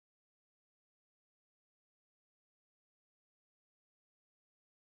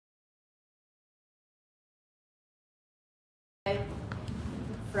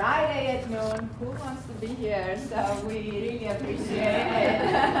Friday at noon. Who wants to be here? So we really appreciate it.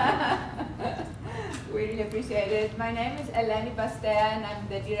 We really appreciate it. My name is Eleni Pastea, and I'm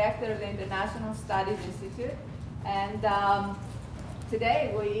the director of the International Studies Institute. And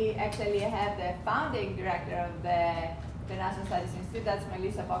today we actually have the founding director of the International Studies Institute. That's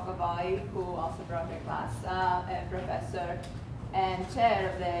Melissa Pokovoi, who also brought her class, a professor and chair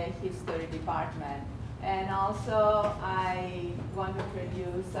of the history department. And also, I want to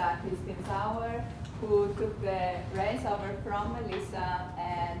introduce Christine Sauer, who took the reins over from Melissa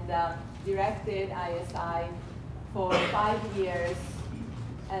and directed ISI for 5 years,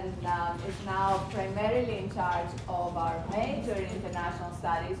 and is now primarily in charge of our major international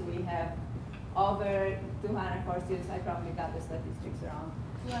studies. We have over 204 students. I probably got the statistics wrong.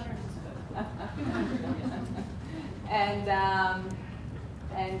 200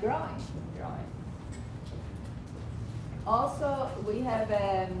 and growing. Also, we have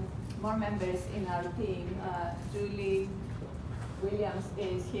more members in our team. Julie Williams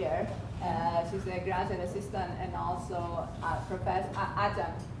is here. She's a graduate assistant and also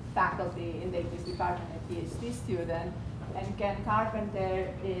adjunct faculty in the English department, a Ph.D. student. And Ken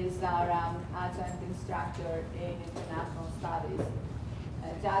Carpenter is our adjunct instructor in international studies.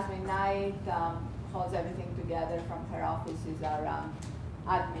 Jasmine Knight holds everything together from her office. She's our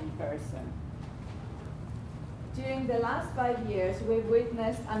admin person. During the last 5 years, we've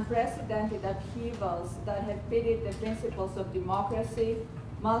witnessed unprecedented upheavals that have pitted the principles of democracy,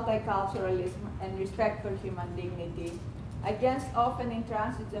 multiculturalism, and respect for human dignity against often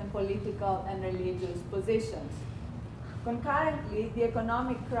intransigent political and religious positions. Concurrently, the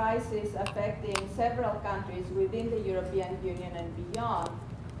economic crisis affecting several countries within the European Union and beyond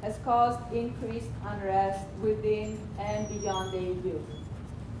has caused increased unrest within and beyond the EU.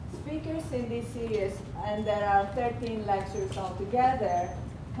 Speakers in this series, and there are 13 lectures altogether,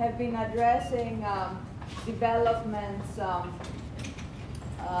 have been addressing developments,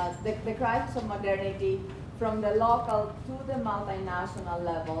 the crisis of modernity from the local to the multinational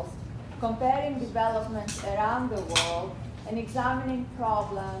levels, comparing developments around the world, and examining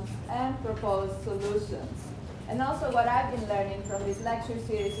problems and proposed solutions. And also what I've been learning from this lecture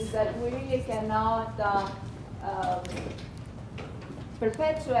series is that we really cannot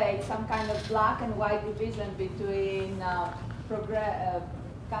perpetuate some kind of black and white division between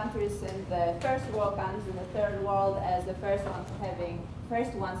countries in the first world, countries in the third world, as the first ones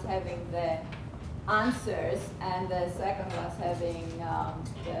having the answers and the second ones having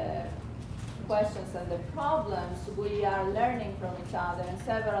the questions and the problems. We are learning from each other, and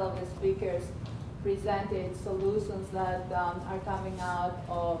several of the speakers presented solutions that are coming out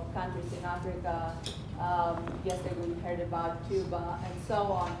of countries in Africa. Yesterday we heard about Cuba and so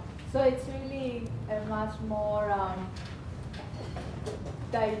on. So it's really a much more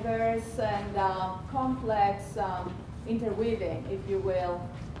diverse and complex interweaving, if you will,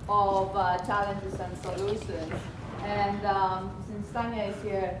 of challenges and solutions. And since Tanya is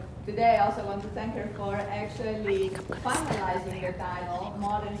here today, I also want to thank her for actually finalizing the title,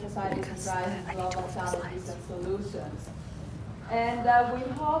 Modern Societies and Crises, Global Challenges and Solutions. And we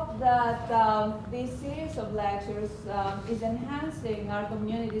hope that this series of lectures is enhancing our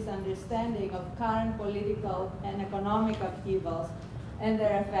community's understanding of current political and economic upheavals and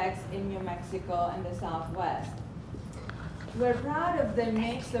their effects in New Mexico and the Southwest. We're proud of the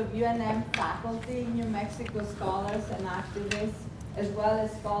mix of UNM faculty, New Mexico scholars and activists, as well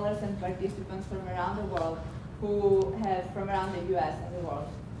as scholars and participants from around the world from around the US and the world,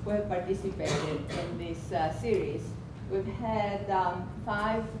 who have participated in this series. We've had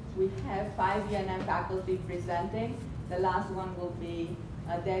we have five UNM faculty presenting. The last one will be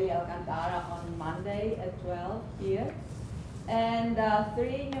Delia Alcantara on Monday at 12 here. And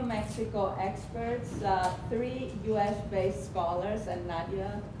 3 New Mexico experts, 3 US-based scholars, and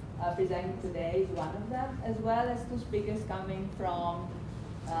Nadiya presenting today is one of them, as well as 2 speakers coming from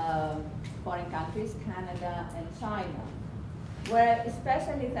foreign countries, Canada and China. We're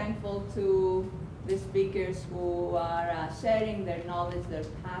especially thankful to the speakers who are sharing their knowledge, their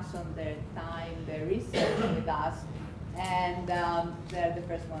passion, their time, their research with us, and they're the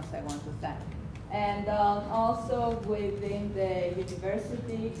first ones I want to thank. And also within the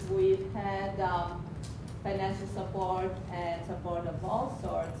university, we've had financial support and support of all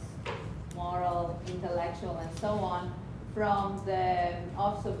sorts, moral, intellectual, and so on, from the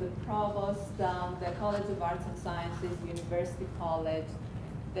Office of the Provost, the College of Arts and Sciences, University College,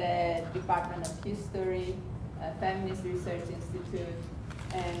 the Department of History, Feminist Research Institute,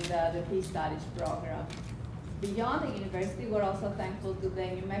 and the Peace Studies program. Beyond the university, we're also thankful to the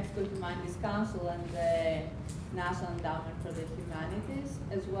New Mexico Humanities Council and the National Endowment for the Humanities,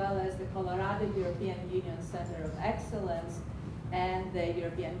 as well as the Colorado European Union Center of Excellence and the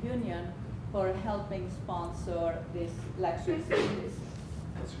European Union for helping sponsor this lecture series.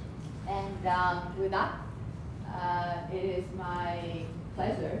 And with that, it is my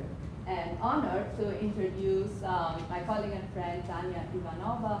pleasure and honor to introduce my colleague and friend Tanya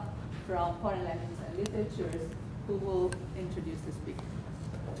Ivanova from Foreign Languages and Literatures, who will introduce the speaker.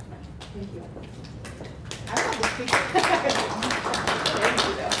 Thank you. I'm not the speaker. Thank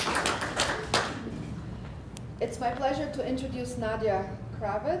you. It's my pleasure to introduce Nadiya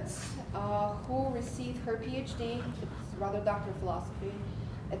Kravets, who received her Ph.D., it's rather Doctor of Philosophy,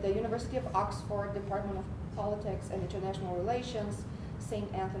 at the University of Oxford, Department of Politics and International Relations,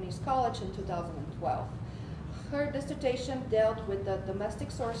 St. Anthony's College in 2012. Her dissertation dealt with the domestic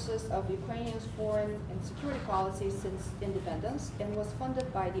sources of Ukrainian's foreign and security policy since independence and was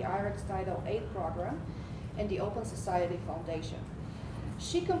funded by the IREX Title VIII program and the Open Society Foundation.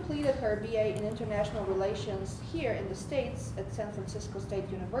 She completed her BA in International Relations here in the States at San Francisco State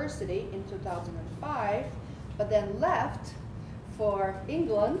University in 2005, but then left for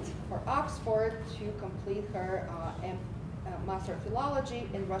England, for Oxford, to complete her Master of Philology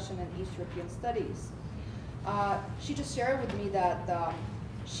in Russian and East European Studies. She just shared with me that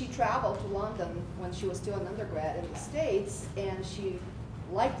she traveled to London when she was still an undergrad in the States, and she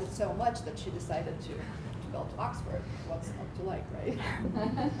liked it so much that she decided to go to Oxford. What's not to like, right?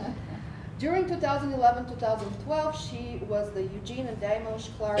 During 2011-2012, she was the Eugene and Daimosh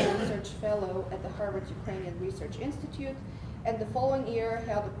Clark Research Fellow at the Harvard Ukrainian Research Institute, and the following year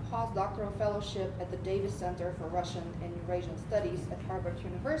held a postdoctoral fellowship at the Davis Center for Russian and Eurasian Studies at Harvard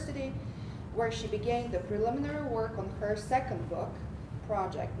University, where she began the preliminary work on her second book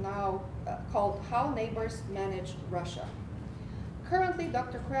project, now called How Neighbors Manage Russia. Currently,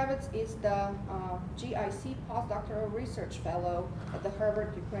 Dr. Kravets is the GIC Postdoctoral Research Fellow at the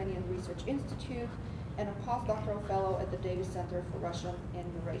Harvard Ukrainian Research Institute and a postdoctoral fellow at the Davis Center for Russian and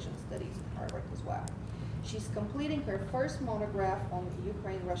Eurasian Studies at Harvard as well. She's completing her first monograph on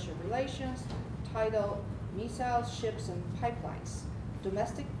Ukraine-Russia relations, titled Missiles, Ships, and Pipelines,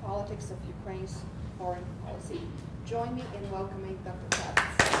 Domestic Politics of Ukraine's Foreign Policy. Join me in welcoming Dr. Kravets.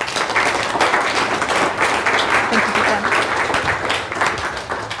 Thank you, Pita.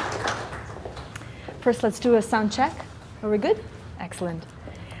 First, let's do a sound check. Are we good? Excellent.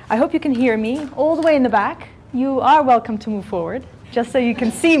 I hope you can hear me all the way in the back. You are welcome to move forward, just so you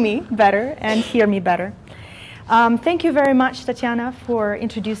can see me better and hear me better. Thank you very much, Tatiana, for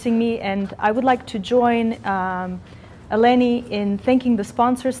introducing me, and I would like to join Eleni in thanking the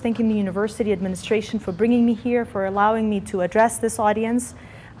sponsors, thanking the university administration for bringing me here, for allowing me to address this audience.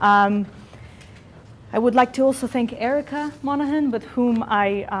 I would like to also thank Erica Monahan, with whom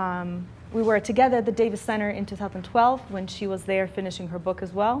we were together at the Davis Center in 2012 when she was there finishing her book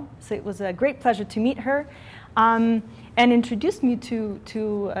as well. So it was a great pleasure to meet her, and introduced me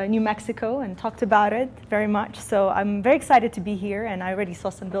to New Mexico and talked about it very much. So I'm very excited to be here, and I already saw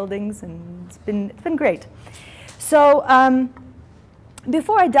some buildings, and it's been great. So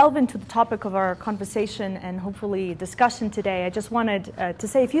before I delve into the topic of our conversation and hopefully discussion today, I just wanted to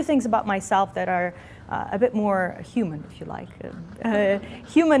say a few things about myself that are a bit more human, if you like,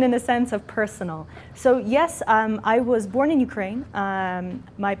 human in the sense of personal. So yes, I was born in Ukraine.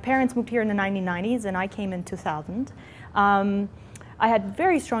 My parents moved here in the 1990s, and I came in 2000. I had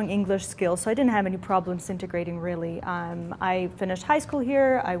very strong English skills, so I didn't have any problems integrating, really. I finished high school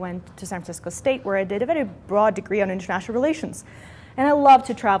here. I went to San Francisco State, where I did a very broad degree on international relations. And I love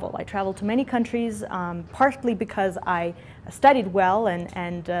to travel. I traveled to many countries, partly because I studied well,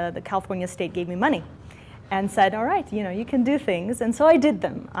 and the California state gave me money and said, all right, you can do things. And so I did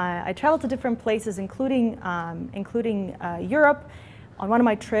them. I traveled to different places, including Europe. On one of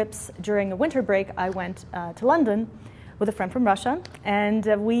my trips during a winter break, I went to London with a friend from Russia, and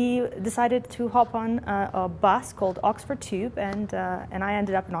we decided to hop on a bus called Oxford Tube, and I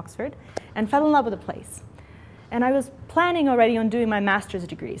ended up in Oxford and fell in love with the place. And I was planning already on doing my master's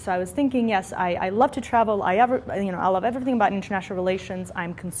degree. So I was thinking, yes, I love to travel. I love everything about international relations.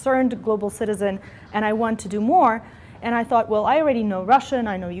 I'm a concerned global citizen, and I want to do more. And I thought, well, I already know Russian,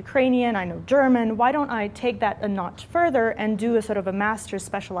 I know Ukrainian, I know German. Why don't I take that a notch further and do a sort of a master's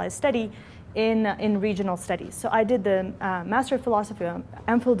specialized study in regional studies? So I did the Master of Philosophy,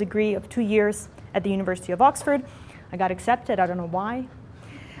 MPhil degree of 2 years at the University of Oxford. I got accepted. I don't know why.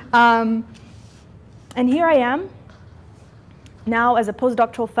 And here I am, now as a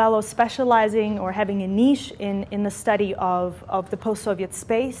postdoctoral fellow specializing or having a niche in the study of the post-Soviet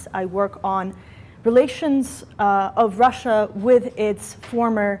space. I work on relations of Russia with its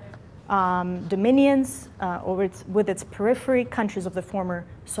former dominions, or with its periphery, countries of the former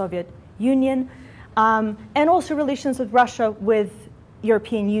Soviet Union, and also relations with Russia with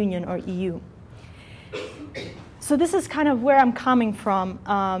European Union or EU. So this is kind of where I'm coming from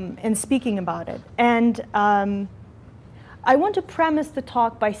in speaking about it. And I want to premise the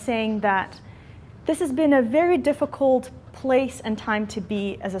talk by saying that this has been a very difficult place and time to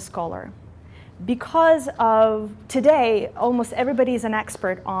be as a scholar. Because of today, almost everybody is an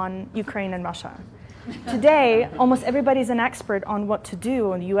expert on Ukraine and Russia. Today, almost everybody is an expert on what to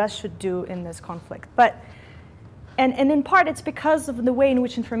do and the US should do in this conflict. And in part, it's because of the way in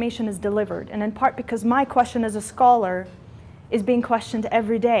which information is delivered, and in part because my question as a scholar is being questioned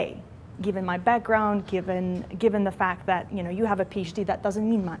every day, given my background, given the fact that you have a PhD, that doesn't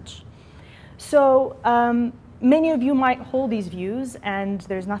mean much. So many of you might hold these views, and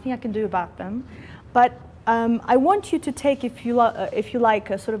there's nothing I can do about them. But I want you to take, if you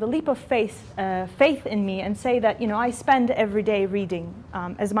like, a sort of a leap of faith in me, and say that I spend every day reading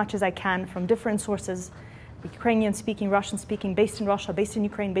as much as I can from different sources. Ukrainian speaking, Russian speaking, based in Russia, based in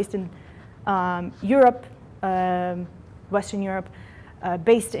Ukraine, based in Europe, Western Europe,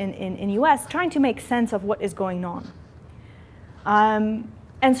 based in US, trying to make sense of what is going on.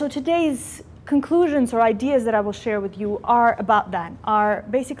 And so today's conclusions or ideas that I will share with you are about that, are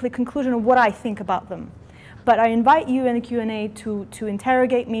basically conclusion of what I think about them. But I invite you in the Q&A to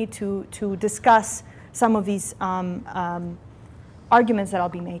interrogate me, to discuss some of these arguments that I'll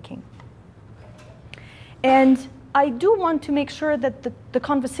be making. And I do want to make sure that the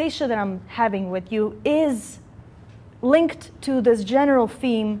conversation that I'm having with you is linked to this general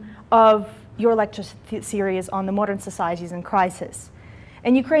theme of your lecture series on the modern societies in crisis.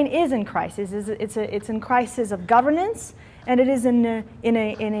 And Ukraine is in crisis. It's in crisis of governance, and it is in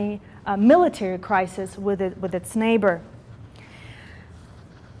a military crisis with its neighbor.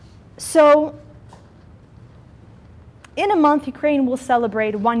 So, in a month, Ukraine will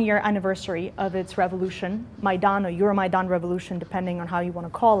celebrate 1-year anniversary of its revolution, Maidan or Euromaidan revolution, depending on how you want to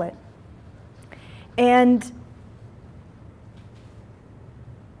call it. And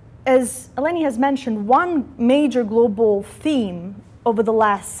as Eleni has mentioned, one major global theme over the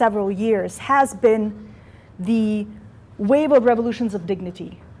last several years has been the wave of revolutions of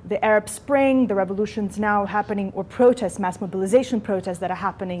dignity. The Arab Spring, the revolutions now happening, or protests, mass mobilization protests that are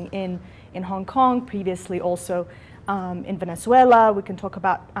happening in Hong Kong, previously also in Venezuela. We can talk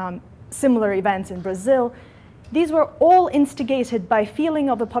about similar events in Brazil. These were all instigated by feeling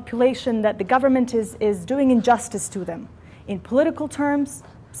of a population that the government is doing injustice to them in political terms,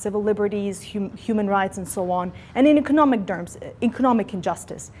 civil liberties, human rights, and so on, and in economic terms, economic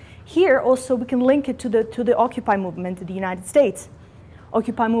injustice. Here also we can link it to the Occupy movement in the United States.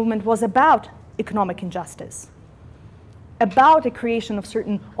 Occupy movement was about economic injustice, about a creation of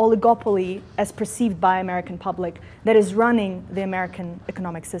certain oligopoly as perceived by American public that is running the American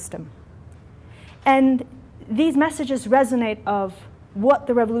economic system. And these messages resonate of what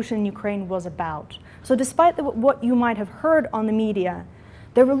the revolution in Ukraine was about. So despite what you might have heard on the media,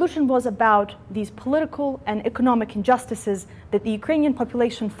 the revolution was about these political and economic injustices that the Ukrainian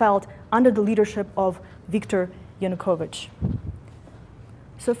population felt under the leadership of Viktor Yanukovych.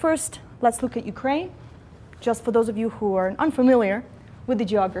 So first, let's look at Ukraine. Just for those of you who are unfamiliar with the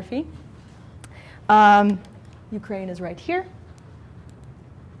geography, Ukraine is right here.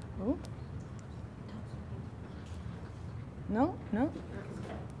 Oh. No?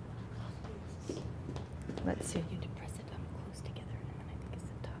 Let's see. You depress it close together, and then I think it's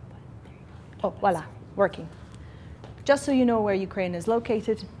the top button. There you go. Oh, voila, working. Just so you know where Ukraine is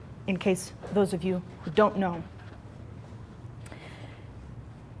located, in case those of you who don't know.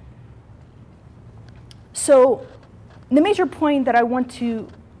 So the major point that I want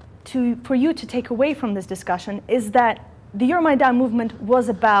for you to take away from this discussion is that the Euromaidan movement was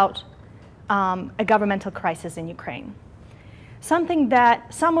about a governmental crisis in Ukraine. Something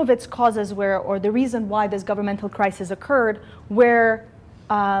that some of its causes were, or the reason why this governmental crisis occurred, were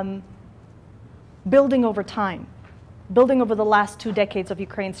building over time, building over the last 2 decades of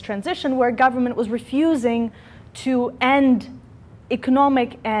Ukraine's transition, where government was refusing to end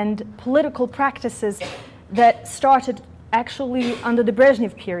economic and political practices that started actually under the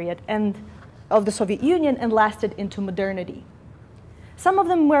Brezhnev period and of the Soviet Union and lasted into modernity. Some of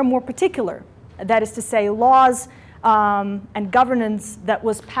them were more particular, that is to say, laws and governance that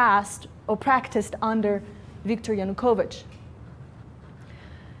was passed or practiced under Viktor Yanukovych.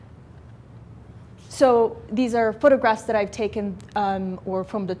 So these are photographs that I've taken or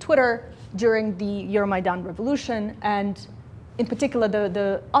from the Twitter during the Euromaidan revolution, and in particular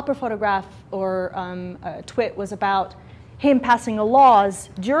the upper photograph or twit was about him passing laws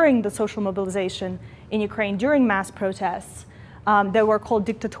during the social mobilization in Ukraine, during mass protests, that were called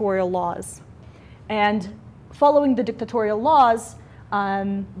dictatorial laws. And following the dictatorial laws,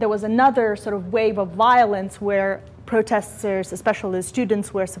 there was another sort of wave of violence where protesters, especially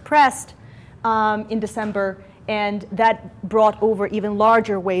students, were suppressed in December, and that brought over even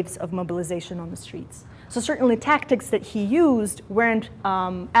larger waves of mobilization on the streets. So certainly tactics that he used weren't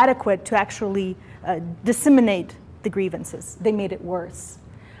adequate to actually disseminate the grievances. They made it worse.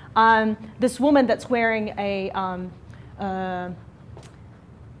 This woman that's wearing a,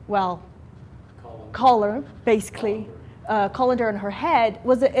 collar, basically, colander on her head,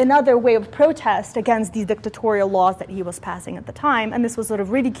 was another way of protest against these dictatorial laws that he was passing at the time. And this was sort of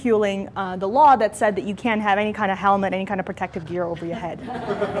ridiculing the law that said that you can't have any kind of helmet, any kind of protective gear over your head.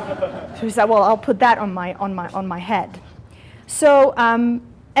 So he said, well, I'll put that on my head. So,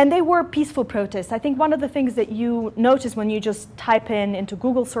 and they were peaceful protests. I think one of the things that you notice when you just type into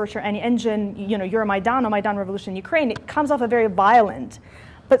Google search or any engine, Euromaidan or Maidan Revolution in Ukraine, it comes off a very violent.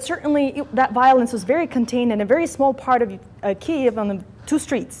 But certainly that violence was very contained in a very small part of Kyiv on the 2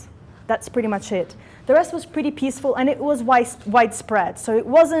 streets. That's pretty much it. The rest was pretty peaceful, and it was widespread. So it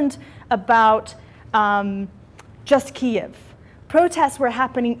wasn't about just Kyiv. Protests were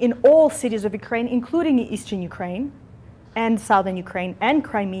happening in all cities of Ukraine, including eastern Ukraine and southern Ukraine and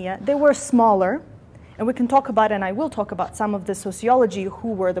Crimea. They were smaller, and we can talk about, and I will talk about some of the sociology who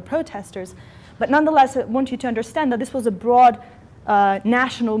were the protesters. But nonetheless, I want you to understand that this was a broad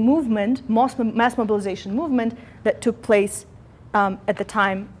national movement, mass mobilization movement that took place at the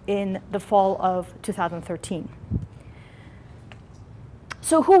time in the fall of 2013.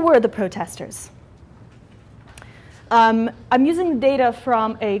 So who were the protesters? I'm using the data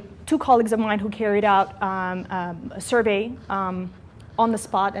from 2 colleagues of mine who carried out a survey on the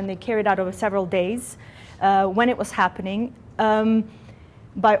spot, and they carried out over several days when it was happening.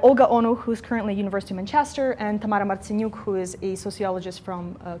 By Olga Onu, who's currently at University of Manchester, and Tamara Martsenyuk, who is a sociologist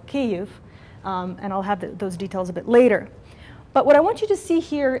from Kyiv, and I'll have those details a bit later. But what I want you to see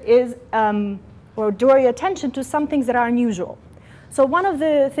here is, or draw your attention to some things that are unusual. So one of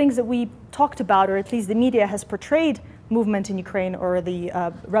the things that we talked about, or at least the media has portrayed movement in Ukraine, or the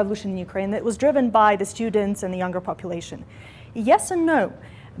revolution in Ukraine, that was driven by the students and the younger population. Yes and no.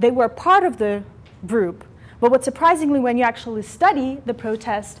 They were part of the group. But what's surprisingly, when you actually study the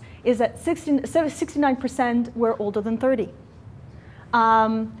protest, is that 69% were older than 30.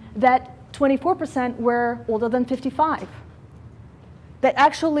 That 24% were older than 55. That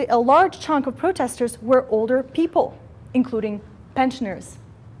actually a large chunk of protesters were older people, including pensioners.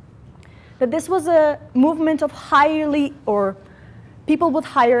 That this was a movement of people with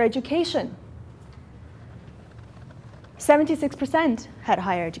higher education. 76% had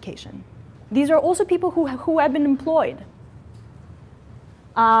higher education. These are also people who have been employed.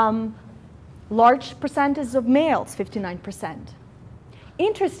 Large percentages of males, 59%.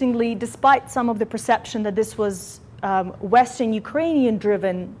 Interestingly, despite some of the perception that this was Western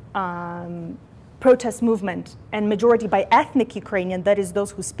Ukrainian-driven protest movement, and majority by ethnic Ukrainian, that is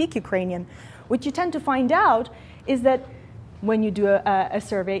those who speak Ukrainian, what you tend to find out is that, when you do a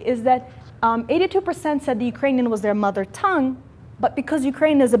survey, is that 82% said the Ukrainian was their mother tongue, but because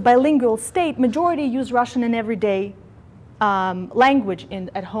Ukraine is a bilingual state, majority use Russian in everyday language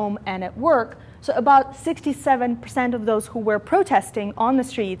at home and at work. So about 67% of those who were protesting on the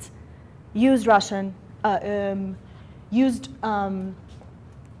streets used Russian, used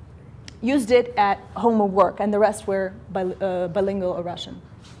it at home or work, and the rest were bilingual or Russian.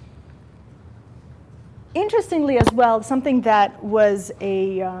 Interestingly as well, something that was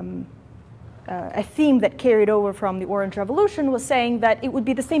a theme that carried over from the Orange Revolution was saying that it would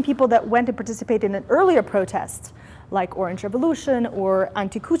be the same people that went and participated in earlier protests, like Orange Revolution or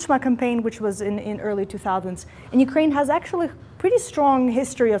anti-Kuchma campaign, which was in early 2000s. And Ukraine has actually a pretty strong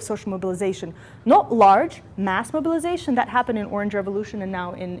history of social mobilization. Not large, mass mobilization that happened in Orange Revolution and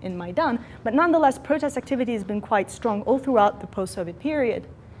now in Maidan, but nonetheless, protest activity has been quite strong all throughout the post-Soviet period.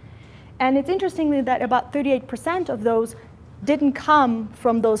 And it's interestingly that about 38% of those didn't come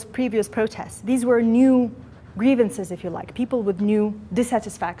from those previous protests. These were new grievances, if you like, people with new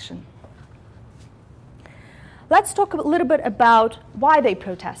dissatisfaction. Let's talk a little bit about why they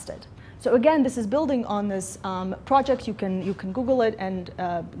protested. So again, this is building on this project. You can Google it and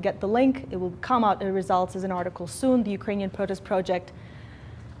get the link. It will come out, the results as an article soon. The Ukrainian Protest Project.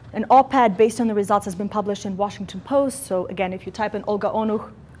 An op-ed based on the results has been published in Washington Post. So again, if you type in Olga Onu,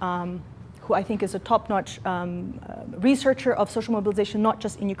 who I think is a top-notch researcher of social mobilization, not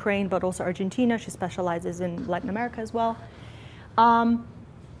just in Ukraine, but also Argentina. She specializes in Latin America as well. And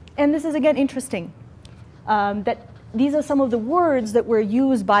this is, again, interesting, that these are some of the words that were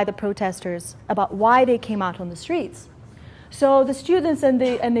used by the protesters about why they came out on the streets. So the students and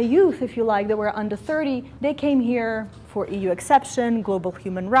the youth, if you like, that were under 30, they came here for EU exception, global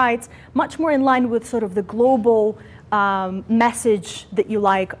human rights, much more in line with sort of the global message that you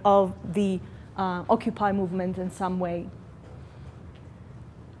like of the Occupy movement in some way.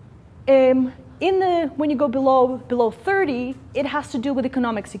 When you go below 30, it has to do with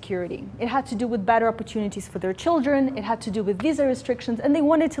economic security. It had to do with better opportunities for their children. It had to do with visa restrictions, and they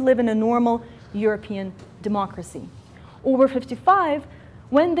wanted to live in a normal European democracy. Over 55,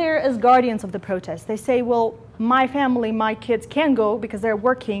 when they're as guardians of the protest, they say, well, my family, my kids can go because they're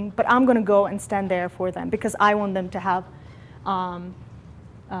working, but I'm going to go and stand there for them because I want them to have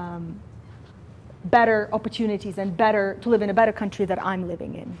better opportunities and to live in a better country that I'm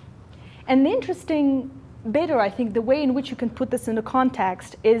living in. And the interesting bit, or I think the way in which you can put this into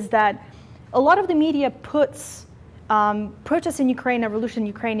context, is that a lot of the media puts protests in Ukraine and revolution in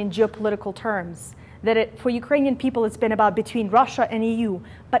Ukraine in geopolitical terms. That for Ukrainian people, it's been about between Russia and EU.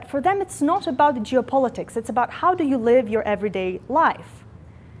 But for them, it's not about the geopolitics. It's about how do you live your everyday life.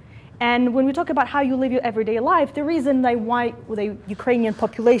 And when we talk about how you live your everyday life, the reason why the Ukrainian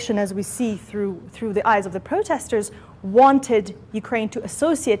population, as we see through the eyes of the protesters, wanted Ukraine to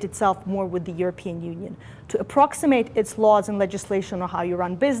associate itself more with the European Union, to approximate its laws and legislation on how you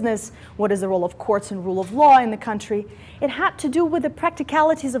run business, what is the role of courts and rule of law in the country. It had to do with the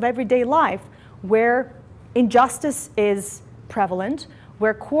practicalities of everyday life, where injustice is prevalent,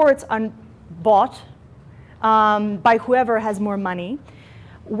 where courts are bought by whoever has more money,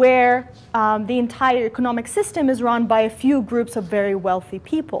 where the entire economic system is run by a few groups of very wealthy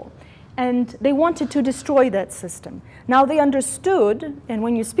people. And they wanted to destroy that system. Now they understood, and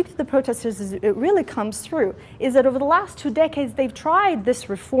when you speak to the protesters, it really comes through, is that over the last 2 decades, they've tried this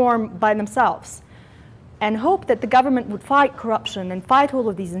reform by themselves and hoped that the government would fight corruption and fight all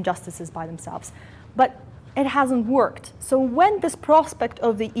of these injustices by themselves. But it hasn't worked. So when this prospect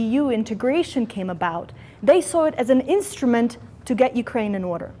of the EU integration came about, they saw it as an instrument to get Ukraine in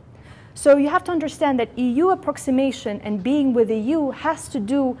order. So you have to understand that EU approximation and being with the EU has to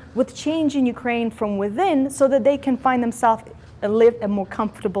do with changing Ukraine from within so that they can find themselves and live a more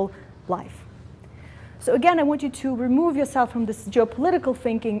comfortable life. So again, I want you to remove yourself from this geopolitical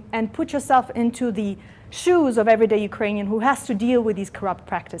thinking and put yourself into the shoes of everyday Ukrainian who has to deal with these corrupt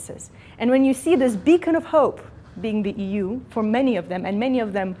practices. And when you see this beacon of hope being the EU for many of them, and many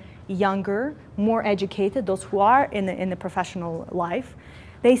of them younger, more educated, those who are in the professional life,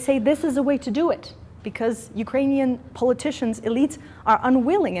 they say this is a way to do it because Ukrainian politicians, elites, are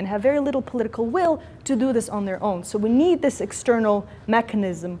unwilling and have very little political will to do this on their own. So we need this external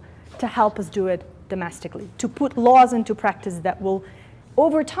mechanism to help us do it domestically, to put laws into practice that will,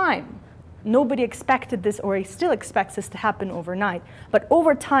 over time, nobody expected this or still expects this to happen overnight, but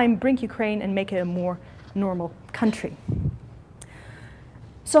over time bring Ukraine and make it a more normal country.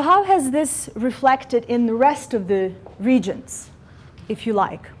 So how has this reflected in the rest of the regions, if you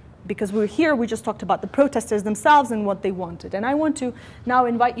like? Because we're here, we just talked about the protesters themselves and what they wanted. And I want to now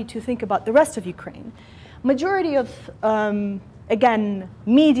invite you to think about the rest of Ukraine. Majority of, again,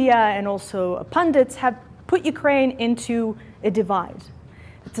 media and also pundits have put Ukraine into a divide.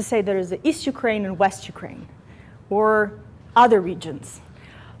 To say there is the East Ukraine and West Ukraine, or other regions.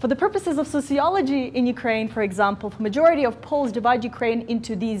 For the purposes of sociology in Ukraine, for example, the majority of polls divide Ukraine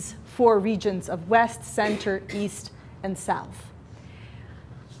into these 4 regions of West, Center, East, and South.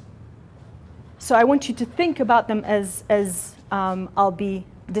 So I want you to think about them as I'll be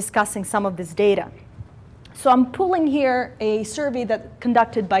discussing some of this data. So I'm pulling here a survey that's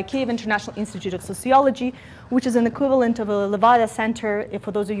conducted by Kyiv International Institute of Sociology, which is an equivalent of a Levada Center,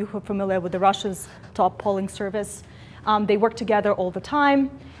 for those of you who are familiar with Russia's top polling service. They work together all the time.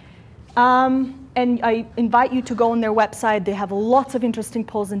 And I invite you to go on their website. They have lots of interesting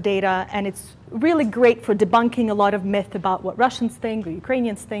polls and data, and it's really great for debunking a lot of myth about what Russians think or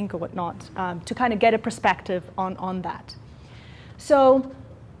Ukrainians think or whatnot, to kind of get a perspective on that. So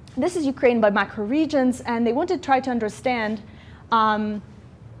this is Ukraine by macro regions, and they want to try to understand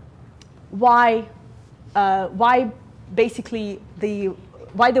why basically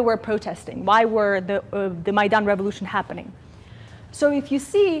why they were protesting, why were the Maidan revolution happening. So if you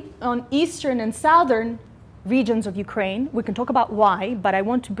see on eastern and southern regions of Ukraine, we can talk about why, but I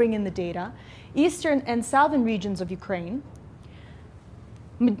want to bring in the data. Eastern and southern regions of Ukraine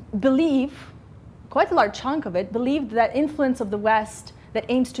believe, quite a large chunk of it, believed that influence of the West that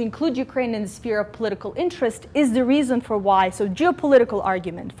aims to include Ukraine in the sphere of political interest is the reason for why, so geopolitical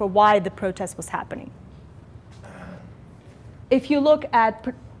argument for why the protest was happening. If you look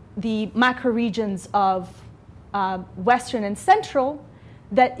at the macro regions of Western and Central,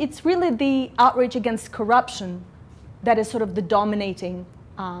 that it's really the outrage against corruption that is sort of the dominating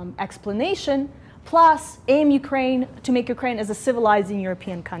explanation, plus aim Ukraine to make Ukraine as a civilizing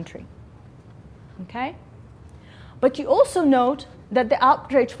European country. Okay? But you also note that the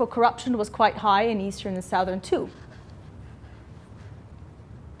outrage for corruption was quite high in Eastern and Southern too.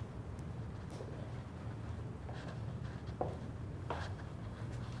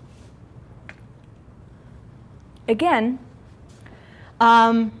 Again,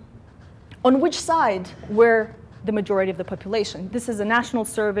 on which side were the majority of the population? This is a national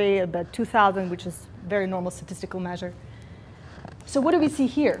survey, about 2,000, which is a very normal statistical measure. So what do we see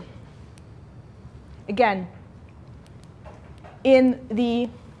here? Again, in the,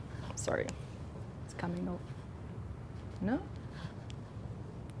 sorry, it's coming over. No?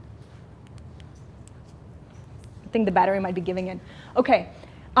 I think the battery might be giving in. Okay.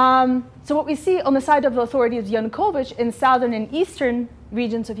 So what we see on the side of the authority of Yanukovych in southern and eastern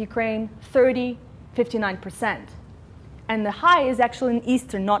regions of Ukraine, 59%. And the high is actually in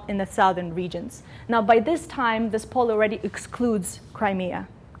eastern, not in the southern regions. Now, by this time, this poll already excludes Crimea.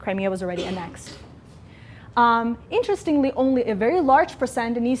 Crimea was already annexed. Interestingly, only a very large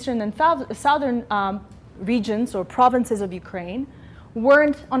percent in eastern and southern regions or provinces of Ukraine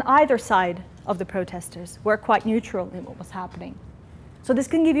weren't on either side of the protesters, were quite neutral in what was happening. So this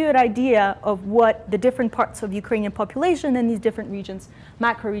can give you an idea of what the different parts of Ukrainian population and these different regions,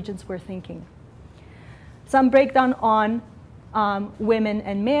 macro regions, were thinking. Some breakdown on women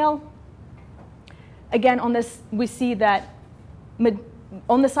and male. Again, on this, we see that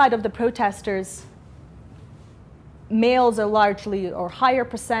on the side of the protesters, males are largely or higher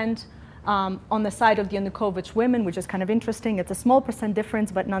percent. On the side of the Yanukovych women, which is kind of interesting. It's a small percent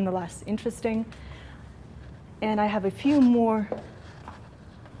difference, but nonetheless interesting. And I have a few more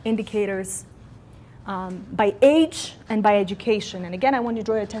indicators by age and by education. And again, I want to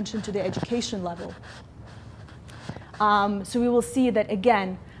draw your attention to the education level. So we will see that,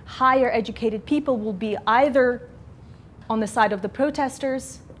 again, higher educated people will be either on the side of the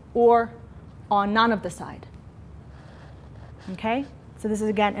protesters or on none of the side. Okay? So this is,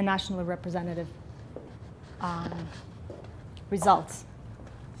 again, a nationally representative results.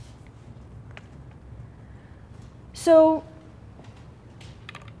 So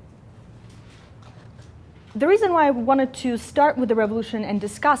the reason why I wanted to start with the revolution and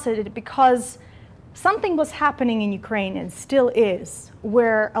discuss it is because something was happening in Ukraine, and still is,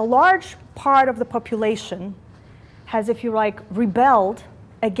 where a large part of the population has, if you like, rebelled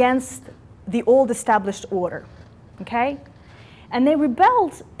against the old established order. Okay? And they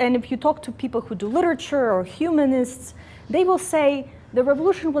rebelled, and if you talk to people who do literature or humanists, they will say the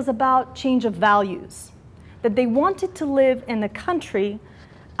revolution was about change of values, that they wanted to live in a country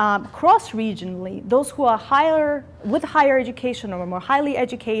cross-regionally. Those who are with higher education or more highly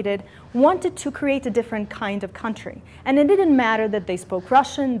educated wanted to create a different kind of country. And it didn't matter that they spoke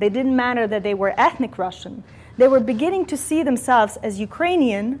Russian, it didn't matter that they were ethnic Russian. They were beginning to see themselves as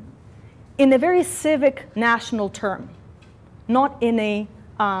Ukrainian in a very civic national term, not in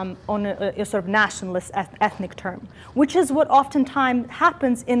on a sort of nationalist ethnic term, which is what oftentimes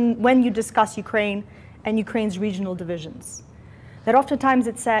happens when you discuss Ukraine and Ukraine's regional divisions. That oftentimes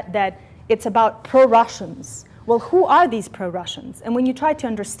it's said that it's about pro-Russians. Well, who are these pro-Russians? And when you try to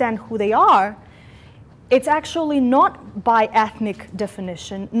understand who they are, it's actually not by ethnic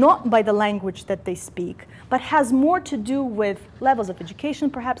definition, not by the language that they speak, but has more to do with levels of education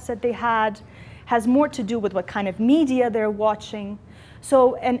perhaps that they had, has more to do with what kind of media they're watching.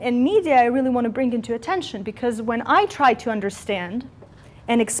 So, and media I really want to bring into attention, because when I try to understand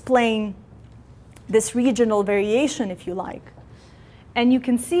and explain this regional variation, if you like, and you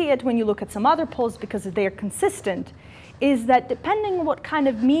can see it when you look at some other polls because they are consistent, is that depending on what kind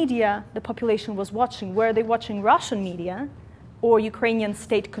of media the population was watching, were they watching Russian media or Ukrainian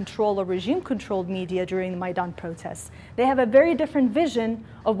state-controlled or regime-controlled media during the Maidan protests, they have a very different vision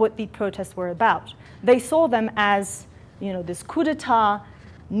of what the protests were about. They saw them as, you know, this coup d'etat,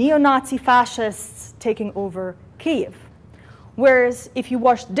 neo-Nazi fascists taking over Kyiv. Whereas if you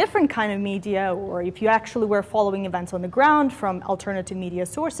watched different kind of media, or if you actually were following events on the ground from alternative media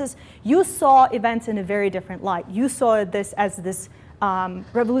sources, you saw events in a very different light. You saw this as this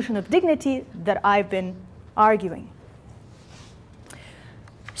revolution of dignity that I've been arguing.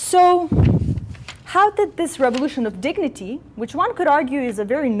 So how did this revolution of dignity, which one could argue is a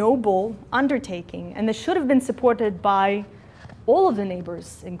very noble undertaking, and this should have been supported by all of the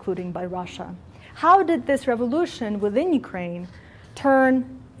neighbors, including by Russia, how did this revolution within Ukraine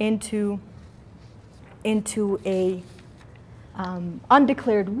turn into a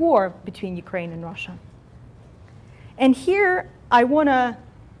undeclared war between Ukraine and Russia? And here I want to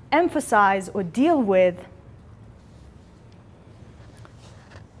emphasize or deal with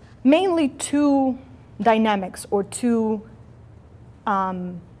mainly two dynamics or two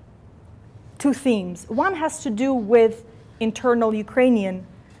themes. One has to do with internal Ukrainian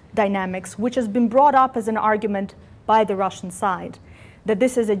dynamics, which has been brought up as an argument by the Russian side, that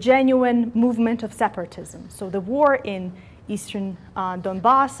this is a genuine movement of separatism. So the war in eastern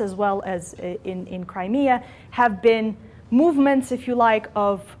Donbass as well as in Crimea have been movements, if you like,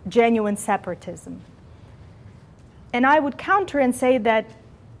 of genuine separatism. And I would counter and say that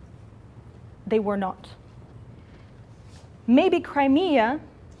they were not. Maybe Crimea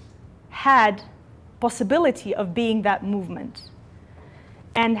had possibility of being that movement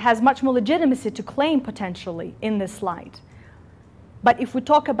and has much more legitimacy to claim potentially in this light. But if we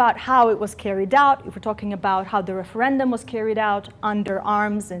talk about how it was carried out, if we're talking about how the referendum was carried out under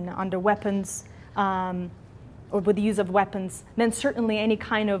arms and under weapons, or with the use of weapons, then certainly any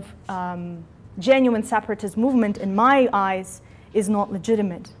kind of genuine separatist movement, in my eyes, is not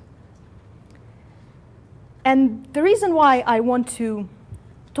legitimate. And the reason why I want to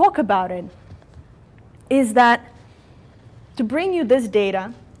talk about it is that to bring you this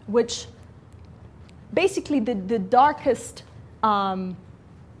data, which basically the darkest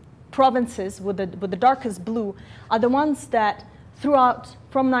provinces with the darkest blue are the ones that throughout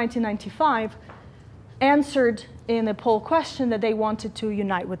from 1995 answered in a poll question that they wanted to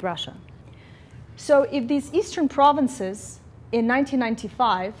unite with Russia. So if these eastern provinces in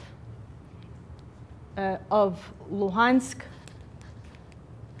 1995 of Luhansk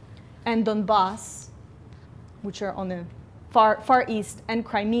and Donbass, which are on the far east, and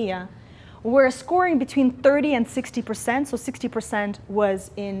Crimea, were scoring between 30 and 60%. So 60% was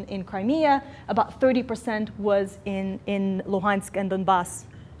in Crimea, about 30% was in Luhansk and Donbass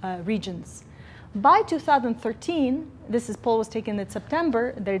regions. By 2013, this poll was taken in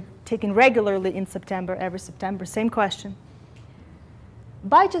September. They're taken regularly in September, every September, same question.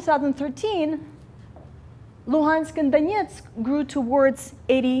 By 2013, Luhansk and Donetsk grew towards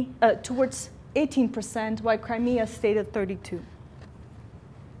 18%, while Crimea stayed at 32%.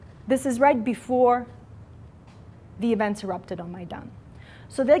 This is right before the events erupted on Maidan.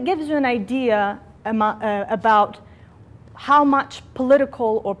 So that gives you an idea about how much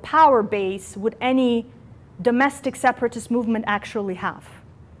political or power base would any domestic separatist movement actually have.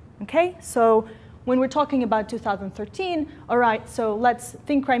 Okay, so when we're talking about 2013, all right, so let's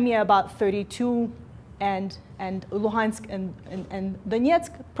think Crimea about 32 and Luhansk and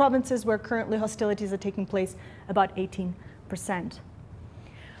Donetsk provinces where currently hostilities are taking place about 18%.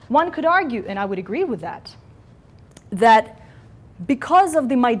 One could argue, and I would agree with that because of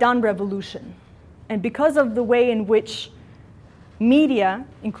the Maidan revolution and because of the way in which media,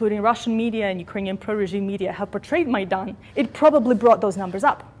 including Russian media and Ukrainian pro-regime media, have portrayed Maidan, it probably brought those numbers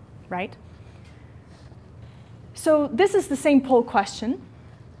up, right? So this is the same poll question,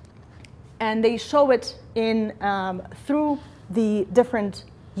 and they show it in through the different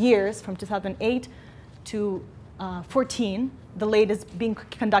years from 2008 to 14, the latest being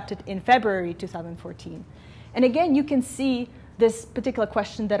conducted in February 2014. And again, you can see this particular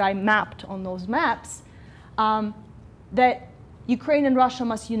question that I mapped on those maps, that Ukraine and Russia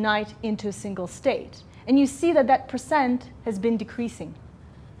must unite into a single state. And you see that that percent has been decreasing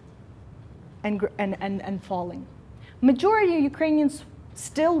and falling. Majority of Ukrainians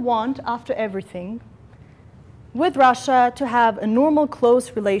still want, after everything, with Russia to have a normal,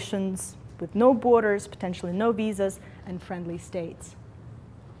 close relations with no borders, potentially no visas, and friendly states.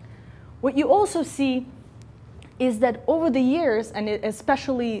 What you also see is that over the years, and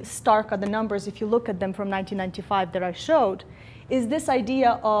especially stark are the numbers if you look at them from 1995 that I showed, is this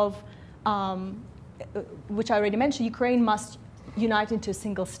idea of, which I already mentioned, Ukraine must unite into a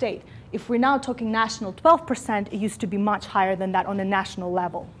single state. If we're now talking national 12%, it used to be much higher than that on a national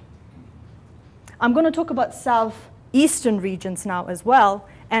level. I'm going to talk about southeastern regions now as well,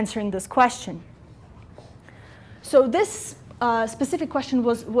 answering this question. So this specific question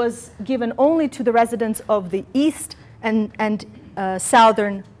was given only to the residents of the east and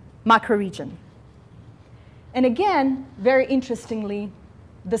southern macro-region. And again, very interestingly,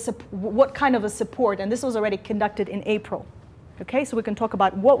 what kind of a support, and this was already conducted in April. Okay, so we can talk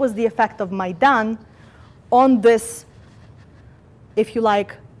about what was the effect of Maidan on this, if you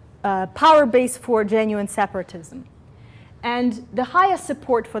like, power base for genuine separatism. And the highest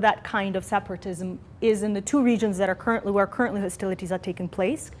support for that kind of separatism is in the two regions that are where currently hostilities are taking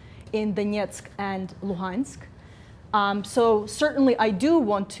place, in Donetsk and Luhansk. So certainly I do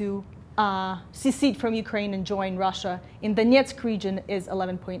want to secede from Ukraine and join Russia. In the Donetsk region is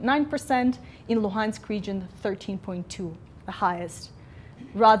 11.9%, in Luhansk region 13.2%, the highest.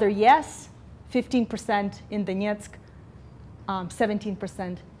 Rather yes, 15% in Donetsk,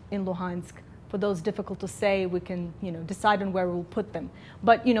 17% in Luhansk. For those difficult to say, we can decide on where we'll put them.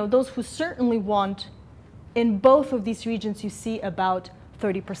 But those who certainly want, in both of these regions, you see about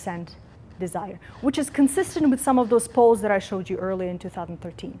 30% desire, which is consistent with some of those polls that I showed you earlier in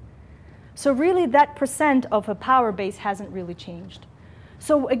 2013. So really that percent of a power base hasn't really changed.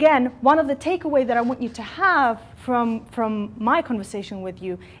 So again, one of the takeaways that I want you to have from my conversation with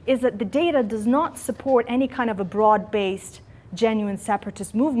you is that the data does not support any kind of a broad-based, genuine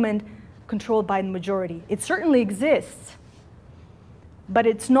separatist movement controlled by the majority. It certainly exists, but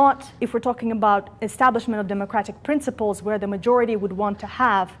it's not, if we're talking about establishment of democratic principles where the majority would want to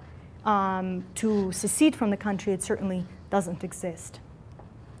have to secede from the country, it certainly doesn't exist.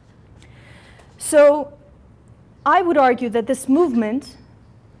 So I would argue that this movement,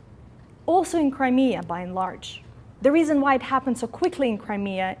 also in Crimea by and large, the reason why it happened so quickly in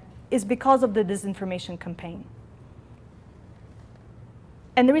Crimea is because of the disinformation campaign.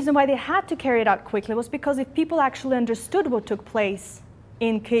 And the reason why they had to carry it out quickly was because if people actually understood what took place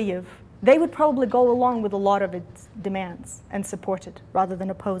in Kyiv, they would probably go along with a lot of its demands and support it rather than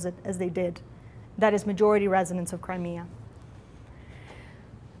oppose it as they did. That is majority residents of Crimea.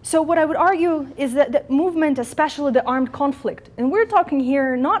 So what I would argue is that the movement, especially the armed conflict, and we're talking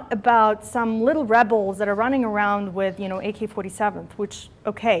here not about some little rebels that are running around with AK-47s, which,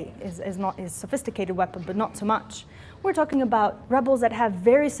 okay, is not a sophisticated weapon, but not so much. We're talking about rebels that have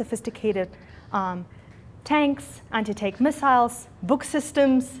very sophisticated tanks, anti-tank missiles, book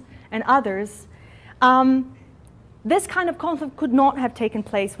systems, and others. This kind of conflict could not have taken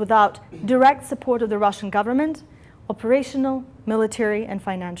place without direct support of the Russian government, operational, military, and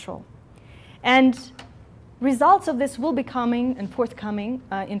financial. And results of this will be coming and forthcoming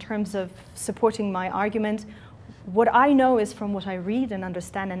in terms of supporting my argument. What I know is from what I read and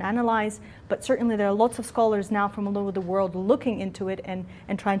understand and analyze, but certainly there are lots of scholars now from all over the world looking into it and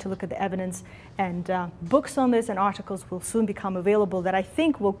trying to look at the evidence. And books on this and articles will soon become available that I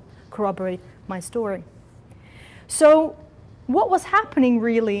think will corroborate my story. So what was happening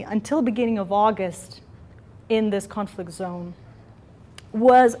really until beginning of August in this conflict zone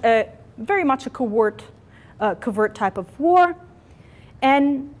was very much a covert type of war,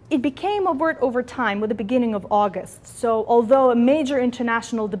 and it became overt over time with the beginning of August. So although a major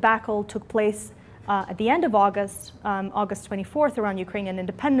international debacle took place at the end of August, August 24th, around Ukrainian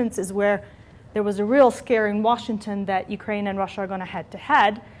independence, is where there was a real scare in Washington that Ukraine and Russia are going to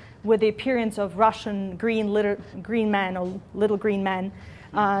head-to-head, with the appearance of Russian green men or little green men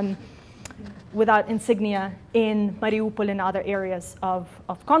without insignia in Mariupol and other areas of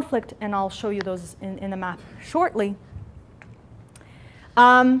conflict, and I'll show you those in the map shortly.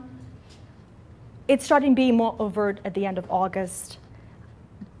 It's starting being more overt at the end of August.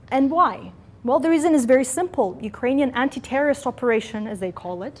 And why? Well, the reason is very simple. Ukrainian anti-terrorist operation, as they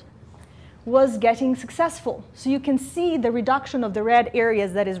call it, was getting successful. So you can see the reduction of the red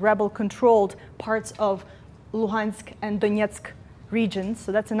areas, that is rebel-controlled parts of Luhansk and Donetsk regions.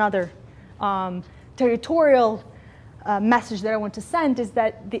 So that's another territorial message that I want to send, is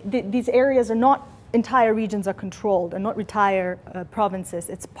that these areas are not entire regions are controlled and not entire provinces.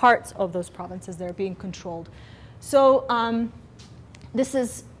 It's parts of those provinces that are being controlled. So this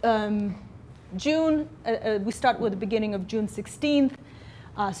is June. We start with the beginning of June 16th.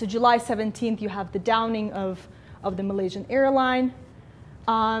 So July 17th, you have the downing of the Malaysian airline.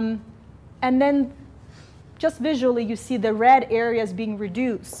 And then just visually, you see the red areas being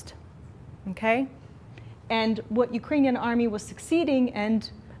reduced. Okay? And what Ukrainian army was succeeding, and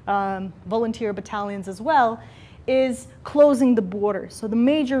volunteer battalions as well, is closing the border. So the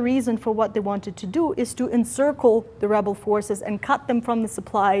major reason for what they wanted to do is to encircle the rebel forces and cut them from the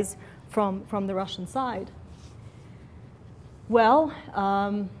supplies from the Russian side. Well,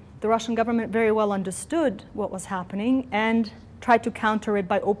 the Russian government very well understood what was happening and tried to counter it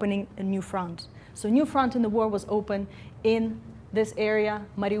by opening a new front. So a new front in the war was open in this area,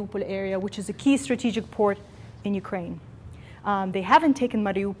 Mariupol area, which is a key strategic port in Ukraine. They haven't taken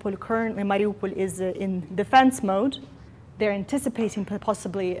Mariupol. Currently, Mariupol is in defense mode. They're anticipating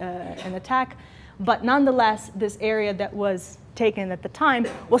possibly an attack. But nonetheless, this area that was taken at the time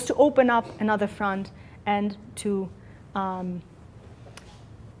was to open up another front and to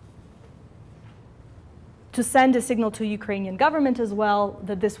send a signal to Ukrainian government as well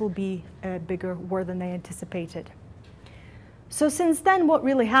that this will be a bigger war than they anticipated. So since then, what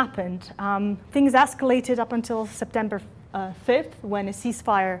really happened? Things escalated up until September 5th, when a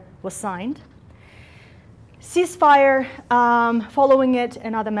ceasefire was signed. Ceasefire, following it,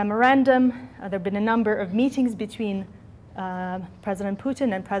 another memorandum. There have been a number of meetings between President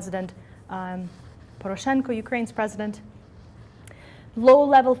Putin and President Poroshenko, Ukraine's president.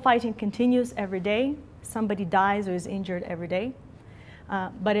 Low-level fighting continues every day. Somebody dies or is injured every day.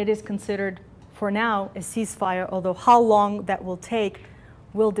 But it is considered, for now, a ceasefire, although how long that will take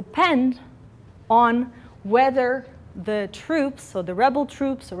will depend on whether the troops, so the rebel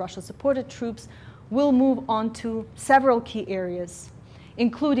troops, the Russia-supported troops, will move on to several key areas,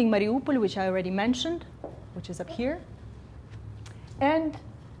 including Mariupol, which I already mentioned, which is up here, and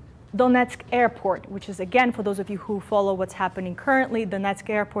Donetsk Airport, which is, again, for those of you who follow what's happening currently, Donetsk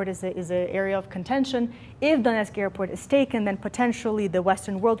Airport is an area of contention. If Donetsk Airport is taken, then potentially the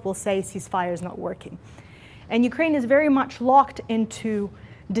Western world will say ceasefire is not working. And Ukraine is very much locked into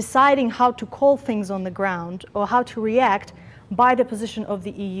deciding how to call things on the ground or how to react by the position of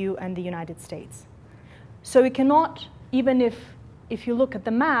the EU and the United States. So we cannot, even if you look at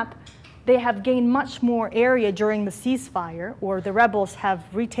the map, they have gained much more area during the ceasefire, or the rebels have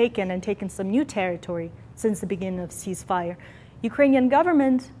retaken and taken some new territory since the beginning of ceasefire. Ukrainian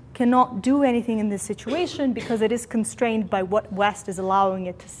government cannot do anything in this situation because it is constrained by what West is allowing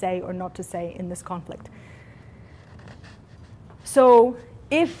it to say or not to say in this conflict. So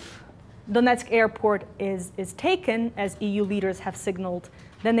if Donetsk Airport is taken, as EU leaders have signaled,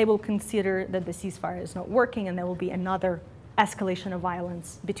 then they will consider that the ceasefire is not working and there will be another escalation of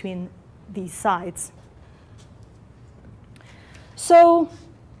violence between these sides. So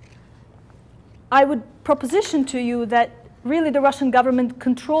I would proposition to you that really the Russian government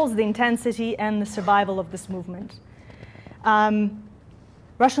controls the intensity and the survival of this movement.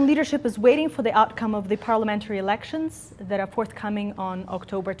 Russian leadership is waiting for the outcome of the parliamentary elections that are forthcoming on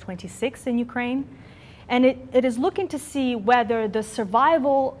October 26th in Ukraine. And it is looking to see whether the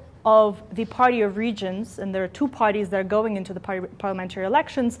survival of the Party of Regions, and there are two parties that are going into the parliamentary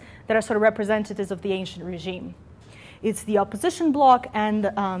elections that are sort of representatives of the ancient regime. It's the opposition bloc and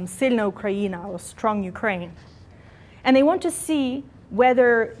Silna Ukraina, or Strong Ukraine. And they want to see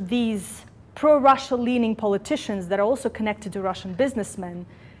whether these pro-Russia leaning politicians that are also connected to Russian businessmen,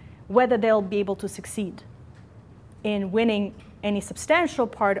 whether they'll be able to succeed in winning any substantial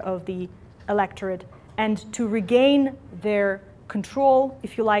part of the electorate and to regain their control,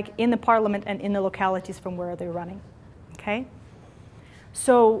 if you like, in the parliament and in the localities from where they're running. Okay?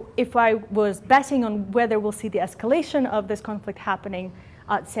 So if I was betting on whether we'll see the escalation of this conflict happening,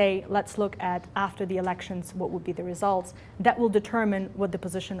 I'd say let's look at, after the elections, what would be the results. That will determine what the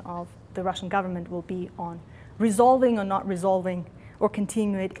position of the Russian government will be on resolving or not resolving or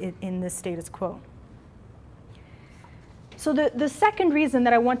continuing it in the status quo. So the second reason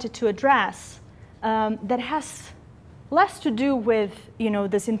that I wanted to address that has less to do with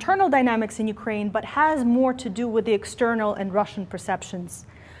this internal dynamics in Ukraine, but has more to do with the external and Russian perceptions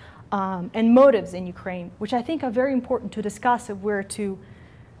and motives in Ukraine, which I think are very important to discuss if we're to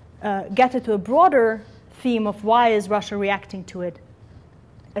get into a broader theme of why is Russia reacting to it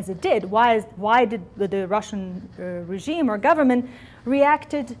as it did. Why did the Russian regime or government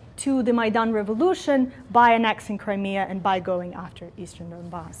reacted to the Maidan revolution by annexing Crimea and by going after Eastern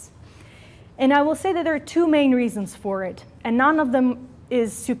Donbass? And I will say that there are two main reasons for it, and none of them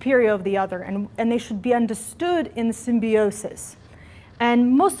is superior of the other, and they should be understood in symbiosis.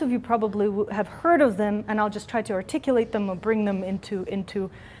 And most of you probably have heard of them, and I'll just try to articulate them or bring them into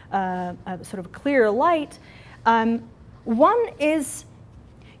a sort of clearer light. One is,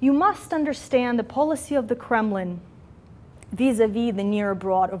 you must understand the policy of the Kremlin vis-a-vis the near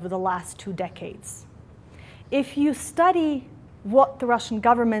abroad over the last 2 decades. If you study what the Russian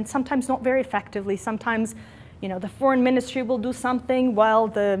government, sometimes not very effectively, sometimes the foreign ministry will do something while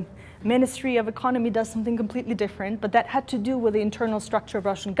the Ministry of Economy does something completely different, but that had to do with the internal structure of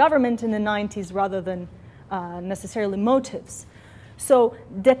Russian government in the 90s rather than necessarily motives. So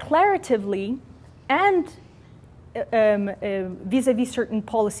declaratively and vis-a-vis certain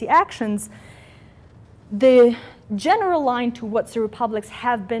policy actions, the general line towards the republics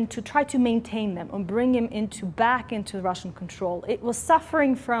have been to try to maintain them and bring them back into Russian control. It was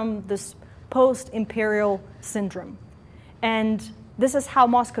suffering from this post-imperial syndrome. And this is how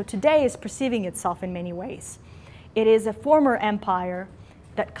Moscow today is perceiving itself in many ways. It is a former empire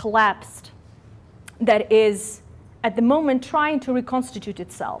that collapsed, that is at the moment trying to reconstitute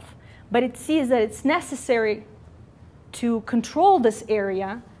itself. But it sees that it's necessary to control this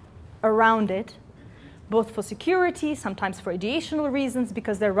area around it, both for security, sometimes for ideational reasons,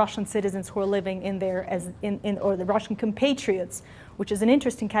 because they're Russian citizens who are living in there or the Russian compatriots, which is an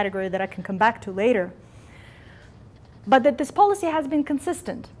interesting category that I can come back to later. but that this policy has been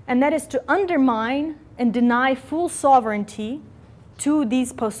consistent, and that is to undermine and deny full sovereignty to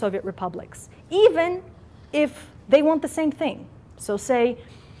these post-Soviet republics, even if they want the same thing. So say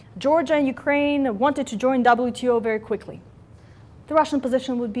Georgia and Ukraine wanted to join WTO very quickly. The Russian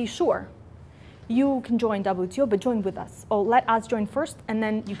position would be, sure, you can join WTO, but join with us. Or let us join first, and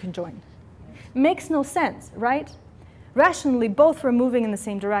then you can join. Makes no sense, right? Rationally, both were moving in the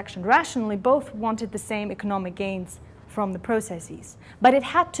same direction. Rationally, both wanted the same economic gains from the processes. But it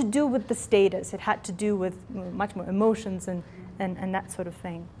had to do with the status. It had to do with much more emotions and that sort of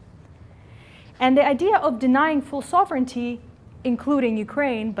thing. And the idea of denying full sovereignty, including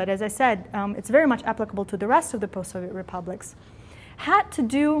Ukraine, but as I said, it's very much applicable to the rest of the post-Soviet republics, had to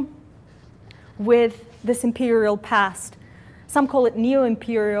do with this imperial past. Some call it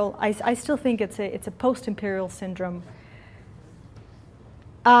neo-imperial. I still think it's a post-imperial syndrome.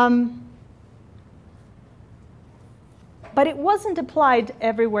 But it wasn't applied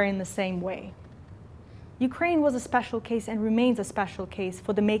everywhere in the same way. Ukraine was a special case and remains a special case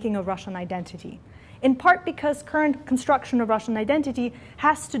for the making of Russian identity, in part because current construction of Russian identity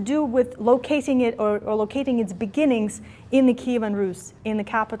has to do with locating it or locating its beginnings in the Kievan Rus, in the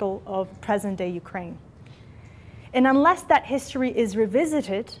capital of present-day Ukraine. And unless that history is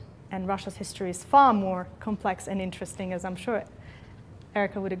revisited, and Russia's history is far more complex and interesting, as I'm sure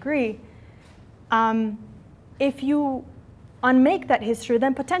Erica would agree, if you unmake that history,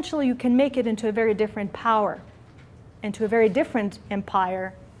 then potentially you can make it into a very different power, into a very different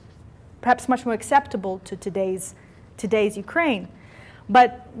empire, perhaps much more acceptable to today's Ukraine.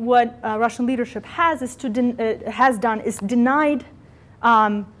 But what Russian leadership has done is denied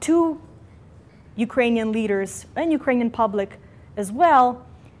to Ukrainian leaders and Ukrainian public as well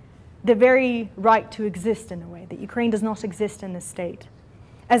the very right to exist in a way, that Ukraine does not exist in this state,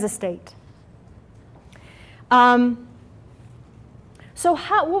 as a state. So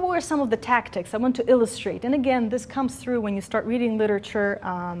what were some of the tactics I want to illustrate? And again, this comes through when you start reading literature,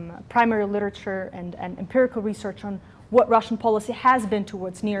 primary literature and empirical research on what Russian policy has been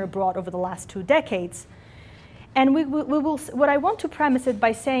towards near abroad over the last 2 decades. And what I want to premise it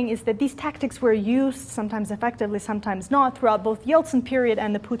by saying is that these tactics were used, sometimes effectively, sometimes not, throughout both Yeltsin period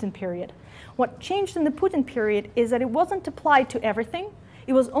and the Putin period. What changed in the Putin period is that it wasn't applied to everything.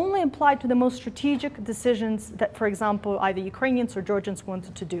 It was only applied to the most strategic decisions that, for example, either Ukrainians or Georgians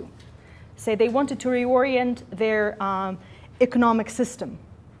wanted to do. Say they wanted to reorient their economic system.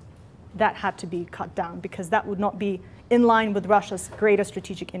 That had to be cut down because that would not be in line with Russia's greater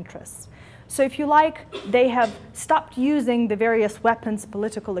strategic interests. So if you like, they have stopped using the various weapons,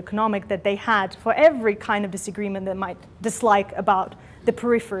 political, economic, that they had for every kind of disagreement they might dislike about the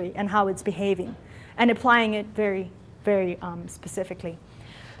periphery and how it's behaving, and applying it very, very specifically.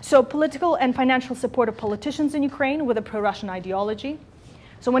 So political and financial support of politicians in Ukraine with a pro-Russian ideology.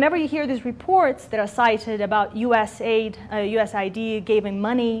 So whenever you hear these reports that are cited about US aid, USAID giving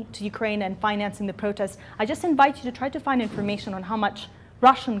money to Ukraine and financing the protests, I just invite you to try to find information on how much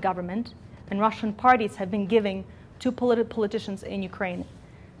Russian government and Russian parties have been giving to politicians in Ukraine.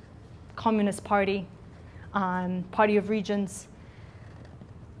 Communist Party, Party of Regions.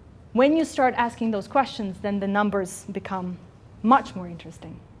 When you start asking those questions, then the numbers become much more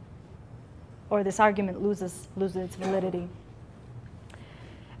interesting, or this argument loses its validity.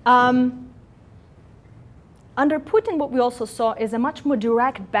 Under Putin, what we also saw is a much more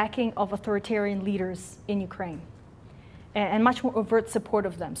direct backing of authoritarian leaders in Ukraine, and much more overt support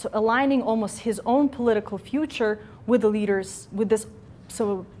of them. So aligning almost his own political future with the leaders, with this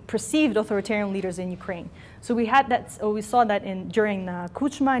so perceived authoritarian leaders in Ukraine. So we had that. So we saw that during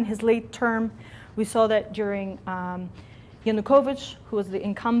Kuchma in his late term. We saw that during Yanukovych, who was the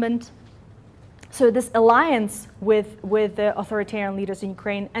incumbent. So this alliance with the authoritarian leaders in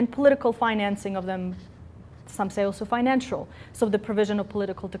Ukraine and political financing of them, some say also financial, so the provision of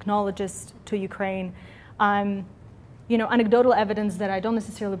political technologists to Ukraine. Anecdotal evidence that I don't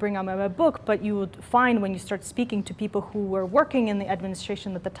necessarily bring out in my book, but you would find when you start speaking to people who were working in the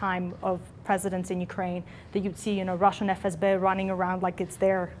administration at the time of presidents in Ukraine, that you'd see Russian FSB running around like it's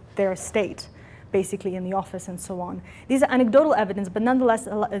their state, basically in the office and so on. These are anecdotal evidence, but nonetheless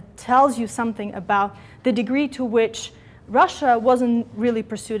it tells you something about the degree to which Russia wasn't really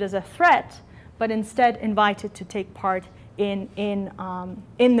pursued as a threat, but instead invited to take part in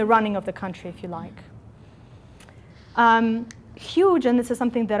the running of the country, if you like. Huge, and this is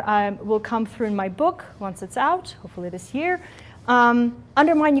something that will come through in my book once it's out, hopefully this year,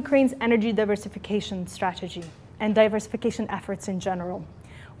 undermine Ukraine's energy diversification strategy and diversification efforts in general.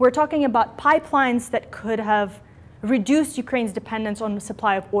 We're talking about pipelines that could have reduced Ukraine's dependence on the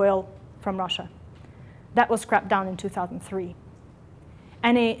supply of oil from Russia. That was scrapped down in 2003.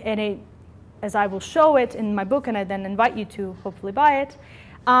 And as I will show it in my book, and I then invite you to hopefully buy it,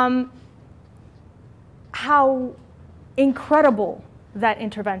 how incredible that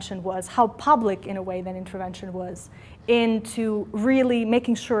intervention was, how public in a way that intervention was, into really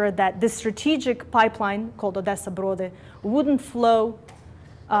making sure that this strategic pipeline called Odessa Brode wouldn't flow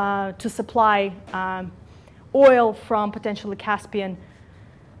to supply oil from potentially Caspian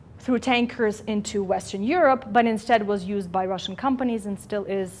through tankers into Western Europe, but instead was used by Russian companies and still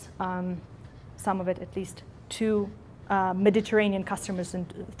is, some of it at least, to Mediterranean customers and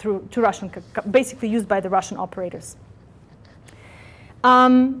to Russian, basically used by the Russian operators.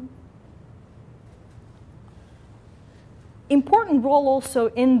 Important role also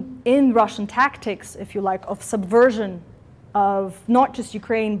in Russian tactics, if you like, of subversion of not just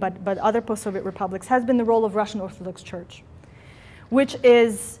Ukraine but other post-Soviet republics has been the role of Russian Orthodox Church, which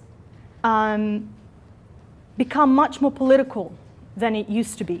is become much more political than it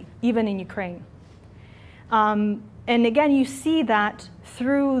used to be, even in Ukraine. And again, you see that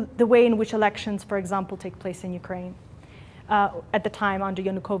through the way in which elections, for example, take place in Ukraine at the time under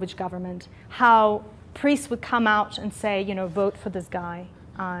Yanukovych government, how priests would come out and say, you know, vote for this guy.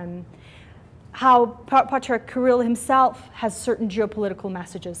 How Patriarch Kirill himself has certain geopolitical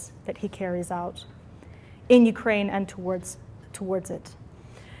messages that he carries out in Ukraine and towards it.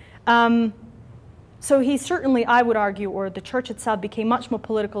 So he certainly, I would argue, or the church itself became much more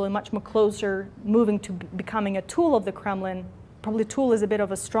political and much more closer, moving to becoming a tool of the Kremlin. Probably tool is a bit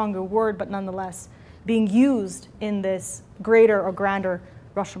of a stronger word, but nonetheless being used in this greater or grander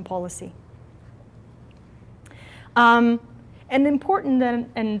Russian policy. And important then,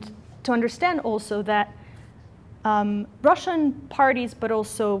 and to understand also that Russian parties, but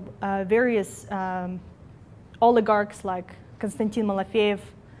also various oligarchs like Konstantin Malafeyev,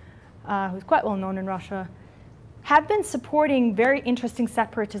 who's quite well known in Russia, have been supporting very interesting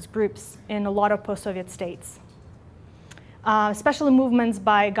separatist groups in a lot of post-Soviet states. Especially movements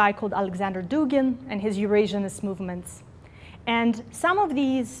by a guy called Alexander Dugin and his Eurasianist movements. And some of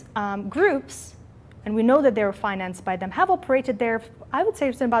these groups, and we know that they were financed by them, have operated there, I would say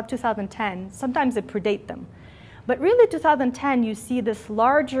it's in about 2010. Sometimes they predate them. But really 2010, you see this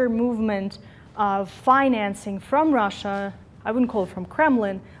larger movement of financing from Russia, I wouldn't call it from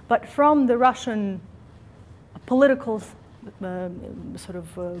Kremlin, but from the Russian political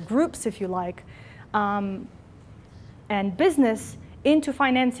groups, if you like, and business into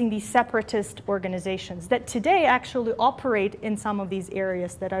financing these separatist organizations that today actually operate in some of these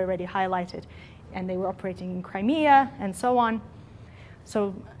areas that I already highlighted. And they were operating in Crimea and so on.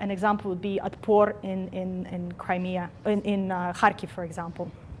 So an example would be Atpor in Crimea, in Kharkiv, for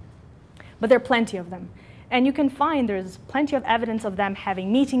example. But there are plenty of them. And you can find there's plenty of evidence of them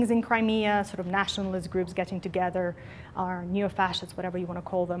having meetings in Crimea, sort of nationalist groups getting together, or neo-fascists, whatever you want to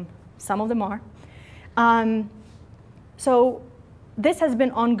call them. Some of them are. So this has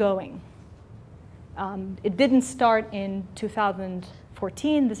been ongoing. It didn't start in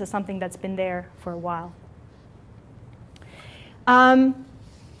 2014. This is something that's been there for a while.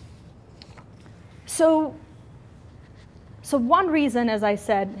 So one reason, as I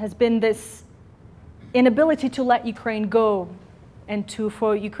said, has been this inability to let Ukraine go and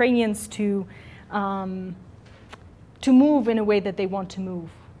for Ukrainians to move in a way that they want to move.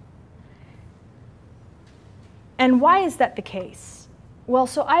 And why is that the case? Well,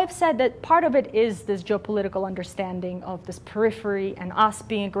 so I have said that part of it is this geopolitical understanding of this periphery and us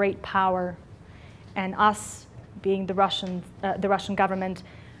being a great power and us being the Russian government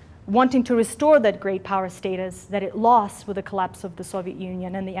wanting to restore that great power status that it lost with the collapse of the Soviet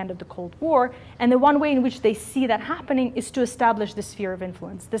Union and the end of the Cold War. And the one way in which they see that happening is to establish the sphere of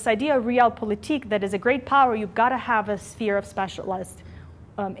influence. This idea of realpolitik, that as a great power, you've got to have a sphere of specialized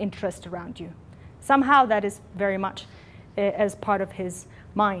interest around you. Somehow that is very much as part of his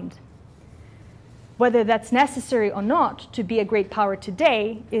mind. Whether that's necessary or not to be a great power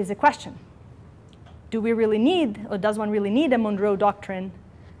today is a question. Do we really need, or does one really need a Monroe Doctrine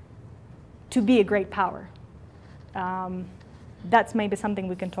to be a great power? That's maybe something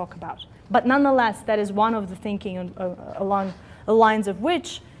we can talk about. But nonetheless, that is one of the thinking along the lines of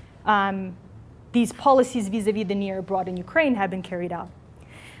which these policies vis-a-vis the near abroad in Ukraine have been carried out.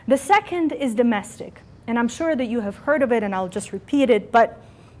 The second is domestic. And I'm sure that you have heard of it, and I'll just repeat it. But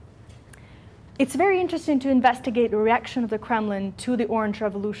it's very interesting to investigate the reaction of the Kremlin to the Orange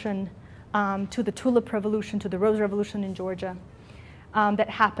Revolution, to the Tulip Revolution, to the Rose Revolution in Georgia. That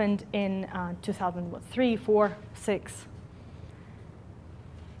happened in 2003, 4, 6,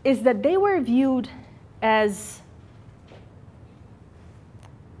 is that they were viewed as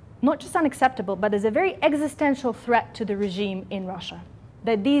not just unacceptable, but as a very existential threat to the regime in Russia,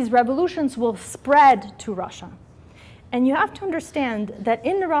 that these revolutions will spread to Russia. And you have to understand that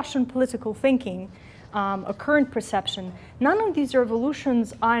in the Russian political thinking, a current perception, none of these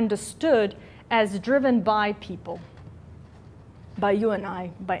revolutions are understood as driven by people, by you and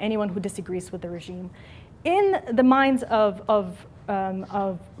I, by anyone who disagrees with the regime. In the minds of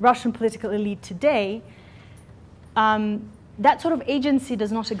Russian political elite today, that sort of agency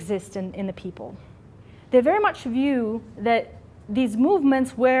does not exist in the people. They very much view that these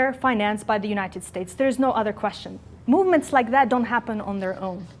movements were financed by the United States. There's no other question. Movements like that don't happen on their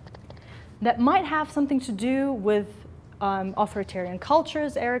own. That might have something to do with authoritarian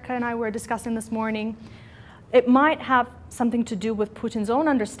cultures, Erica and I were discussing this morning. It might have something to do with Putin's own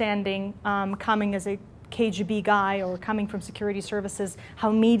understanding, coming as a KGB guy or coming from security services,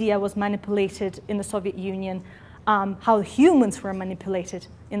 how media was manipulated in the Soviet Union, how humans were manipulated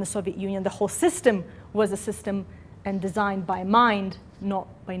in the Soviet Union. The whole system was a system and designed by mind, not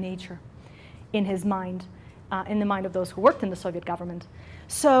by nature, in his mind, in the mind of those who worked in the Soviet government.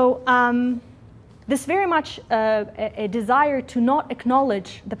 So this very much a desire to not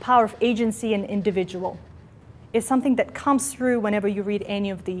acknowledge the power of agency and individual is something that comes through whenever you read any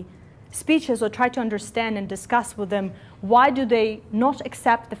of the speeches or try to understand and discuss with them why do they not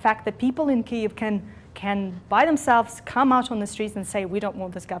accept the fact that people in Kyiv can by themselves come out on the streets and say, we don't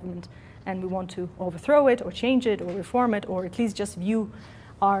want this government and we want to overthrow it or change it or reform it or at least just view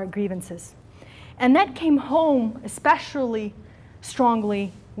our grievances. And that came home especially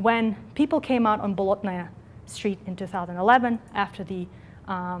strongly when people came out on Bolotnaya Street in 2011 after the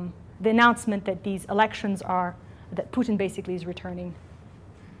announcement that these elections are, that Putin basically is returning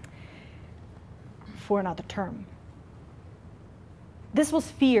for another term. This was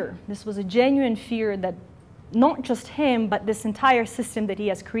fear. This was a genuine fear that not just him, but this entire system that he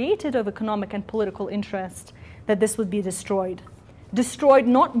has created of economic and political interest, that this would be destroyed. Destroyed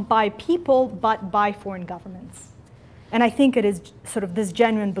not by people, but by foreign governments. And I think it is sort of this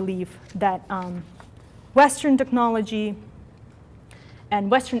genuine belief that Western technology and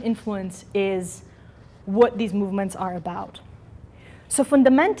Western influence is what these movements are about. So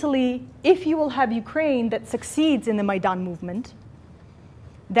fundamentally, if you will have Ukraine that succeeds in the Maidan movement,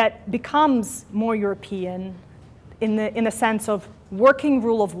 that becomes more European in the sense of working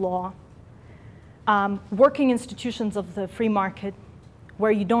rule of law, working institutions of the free market,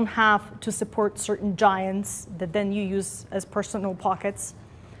 where you don't have to support certain giants that then you use as personal pockets,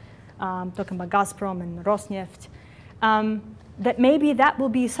 talking about Gazprom and Rosneft, that maybe that will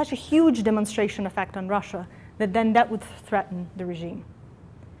be such a huge demonstration effect on Russia that then that would threaten the regime.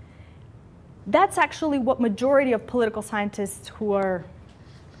 That's actually what majority of political scientists who are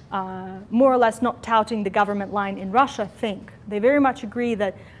more or less not touting the government line in Russia think. They very much agree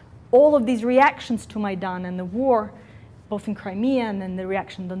that all of these reactions to Maidan and the war, both in Crimea and then the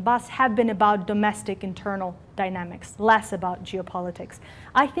reaction in Donbass, have been about domestic internal dynamics, less about geopolitics.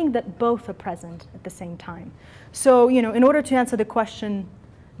 I think that both are present at the same time. So, in order to answer the question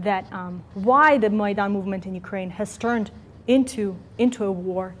that why the Maidan movement in Ukraine has turned into a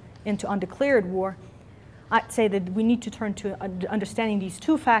war, into undeclared war, I'd say that we need to turn to understanding these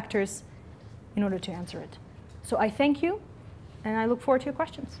two factors in order to answer it. So I thank you, and I look forward to your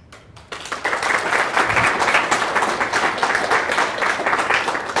questions.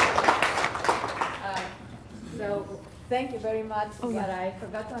 So thank you very much. What I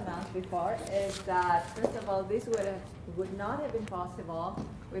forgot to announce before is that, first of all, this would not have been possible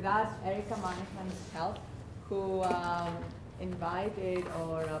without Erica Monaghan's help, who invited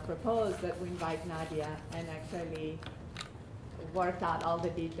or proposed that we invite Nadiya and actually worked out all the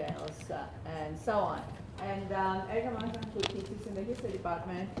details and so on. And Erica Monaghan, who teaches in the history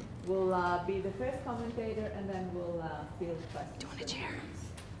department, will be the first commentator, and then we'll field questions. Do you want a chair?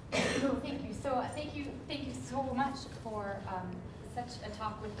 Oh, thank you. So thank you so much for such a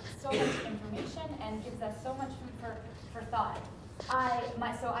talk with so much information and gives us so much food for thought.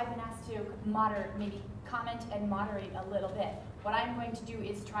 So I've been asked to maybe comment and moderate a little bit. What I'm going to do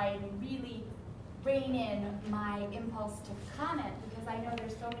is try and really rein in my impulse to comment, because I know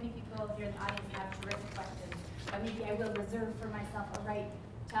there's so many people here in the audience who have terrific questions, but maybe I will reserve for myself a right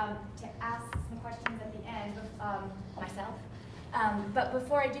to ask some questions at the end of myself. But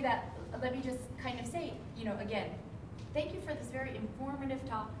before I do that, let me just kind of say, again, thank you for this very informative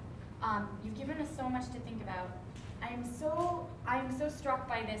talk. You've given us so much to think about. I'm so struck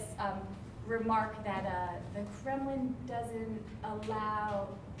by this remark that the Kremlin doesn't allow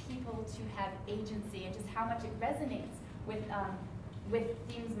people to have agency, and just how much it resonates with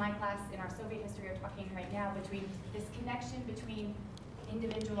themes my class in our Soviet history are talking right now, between this connection between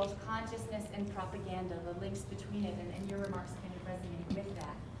individual consciousness and propaganda, the links between it, and your remarks kind of resonate with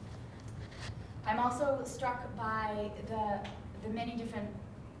that. I'm also struck by the many different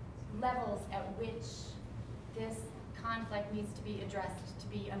levels at which this conflict needs to be addressed, to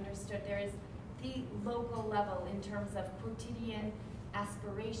be understood. There is the local level in terms of quotidian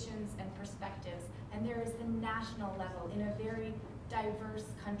aspirations and perspectives, and there is the national level in a very diverse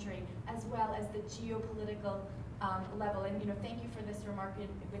country, as well as the geopolitical level. And thank you for this remark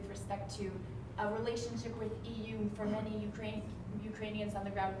with respect to a relationship with EU for many Ukrainians on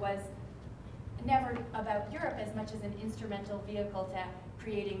the ground was never about Europe as much as an instrumental vehicle to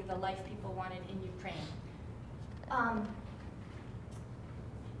creating the life people wanted in Ukraine.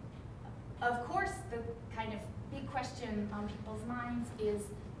 Of course, the kind of big question on people's minds is,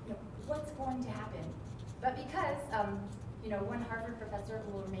 what's going to happen? But because, one Harvard professor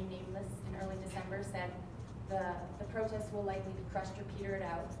who will remain nameless in early December said the protests will likely be crushed or petered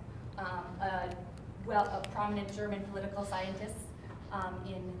out. A prominent German political scientist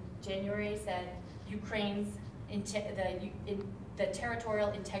in January said the territorial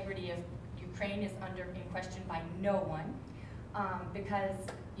integrity of Ukraine is in question by no one, because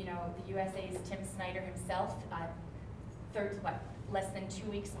the USA's Tim Snyder himself, less than 2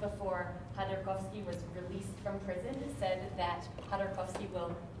 weeks before Khodorkovsky was released from prison, said that Khodorkovsky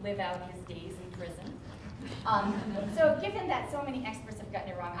will live out his days in prison. So given that so many experts have gotten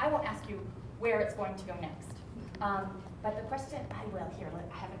it wrong, I won't ask you where it's going to go next. But the question, I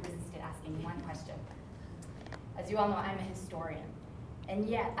haven't resisted asking one question. As you all know, I'm a historian. And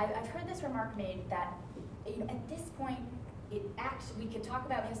yet, I've heard this remark made that at this point, we could talk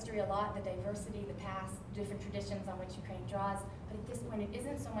about history a lot, the diversity, the past, different traditions on which Ukraine draws, but at this point it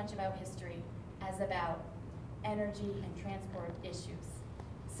isn't so much about history as about energy and transport issues.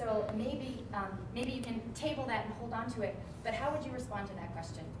 So maybe you can table that and hold on to it, but how would you respond to that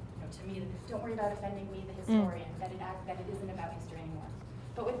question? To me, don't worry about offending me, the historian, that it isn't about history anymore.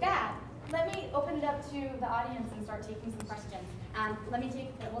 But with that, let me open it up to the audience and start taking some questions.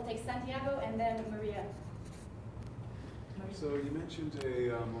 We'll take Santiago and then Maria. So you mentioned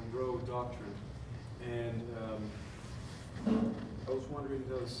a Monroe Doctrine, and I was wondering,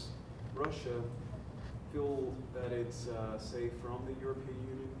 does Russia feel that it's safe from the European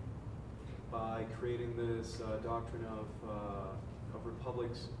Union by creating this doctrine of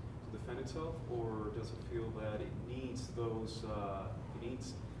republics to defend itself, or does it feel that it needs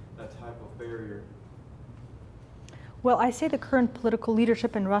that type of barrier? Well, I say the current political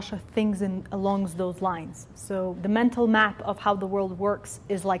leadership in Russia thinks along those lines. So the mental map of how the world works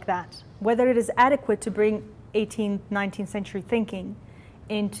is like that. Whether it is adequate to bring 18th, 19th century thinking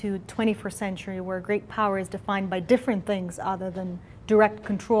into 21st century, where great power is defined by different things other than direct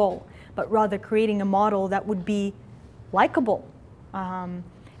control, but rather creating a model that would be likable.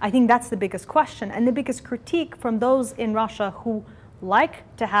 I think that's the biggest question, and the biggest critique from those in Russia who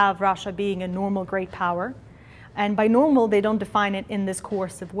like to have Russia being a normal great power. And by normal, they don't define it in this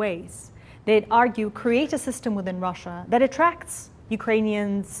coercive ways. They'd argue, create a system within Russia that attracts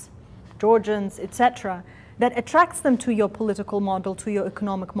Ukrainians, Georgians, etc., that attracts them to your political model, to your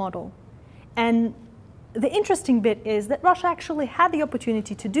economic model. And the interesting bit is that Russia actually had the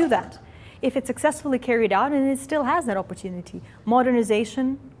opportunity to do that if it successfully carried out, and it still has that opportunity.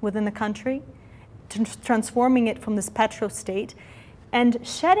 Modernization within the country, transforming it from this petro-state, and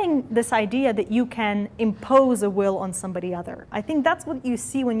shedding this idea that you can impose a will on somebody other. I think that's what you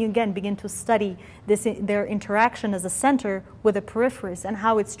see when you, again, begin to study their interaction as a center with the peripheries and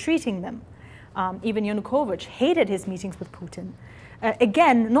how it's treating them. Even Yanukovych hated his meetings with Putin.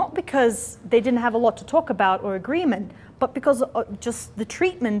 Again, not because they didn't have a lot to talk about or agreement, but because just the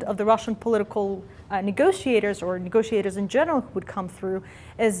treatment of the Russian political negotiators, or negotiators in general who would come through,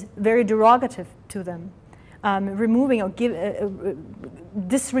 is very derogative to them. Removing or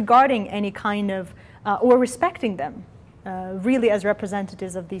disregarding any kind of, or respecting them, really as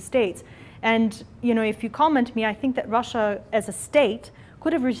representatives of these states. And if you comment me, I think that Russia as a state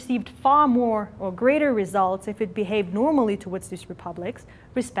could have received far more or greater results if it behaved normally towards these republics,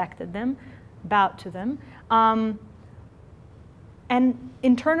 respected them, bowed to them, and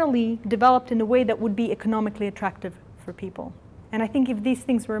internally developed in a way that would be economically attractive for people. And I think if these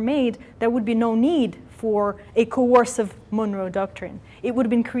things were made, there would be no need for a coercive Monroe Doctrine. It would have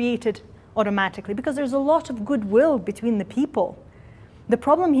been created automatically because there's a lot of goodwill between the people. The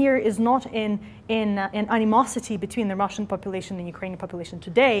problem here is not in animosity between the Russian population and the Ukrainian population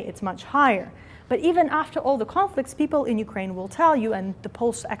today. It's much higher. But even after all the conflicts, people in Ukraine will tell you, and the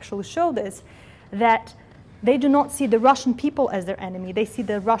polls actually show this, that they do not see the Russian people as their enemy. They see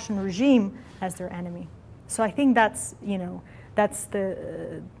the Russian regime as their enemy. So I think that's, That's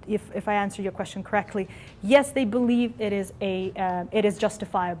the, if I answer your question correctly, yes, they believe it is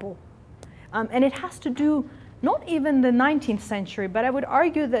justifiable. And it has to do, not even the 19th century, but I would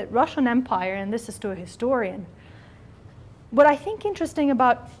argue that Russian Empire, and this is to a historian, what I think interesting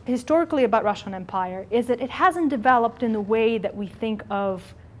historically about Russian Empire is that it hasn't developed in the way that we think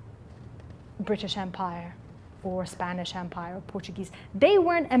of British Empire or Spanish Empire or Portuguese. They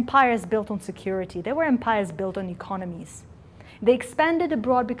weren't empires built on security. They were empires built on economies. They expanded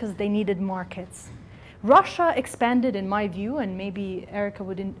abroad because they needed markets. Russia expanded, in my view, and maybe Erica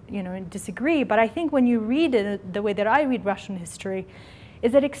would disagree, but I think when you read it, the way that I read Russian history,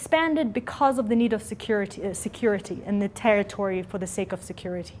 is it expanded because of the need of security and the territory for the sake of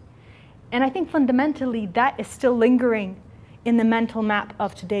security. And I think fundamentally that is still lingering in the mental map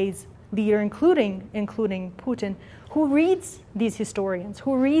of today's leader, including Putin, who reads these historians,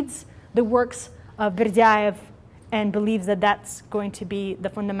 who reads the works of Berdyaev and believes that that's going to be the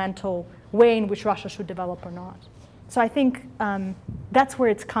fundamental way in which Russia should develop or not. So I think that's where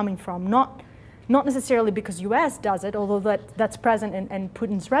it's coming from, not necessarily because US does it, although that's present in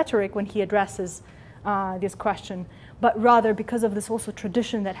Putin's rhetoric when he addresses this question, but rather because of this also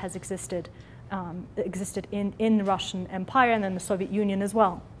tradition that has existed in the Russian Empire and then the Soviet Union as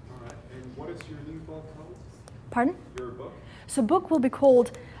well. All right, and what is your new book called? Pardon? Your book? So book will be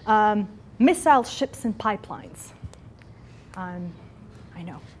called Missiles, Ships, and Pipelines. I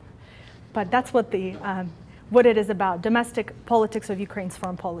know, but that's what it is about, domestic politics of Ukraine's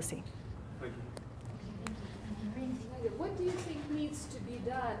foreign policy. Thank you. What do you think needs to be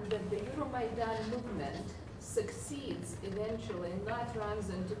done that the Euromaidan movement succeeds eventually and not runs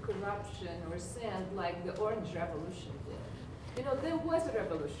into corruption or sin like the Orange Revolution did? You know, there was a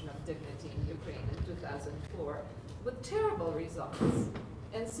revolution of dignity in Ukraine in 2004 with terrible results.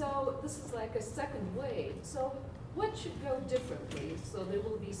 And so this is like a second wave. So what should go differently so there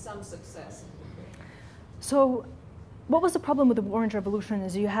will be some success in Ukraine? So what was the problem with the Orange Revolution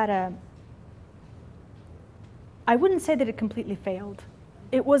is you had I wouldn't say that it completely failed.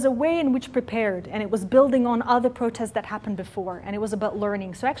 It was a way in which prepared, and it was building on other protests that happened before, and it was about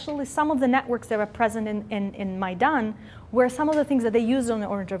learning. So actually some of the networks that were present in Maidan were some of the things that they used on the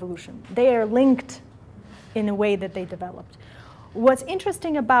Orange Revolution. They are linked in a way that they developed. What's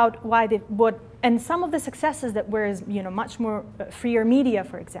interesting about and some of the successes that were, much more freer media,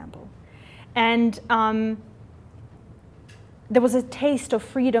 for example, and there was a taste of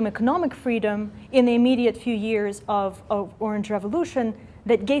freedom, economic freedom, in the immediate few years of Orange Revolution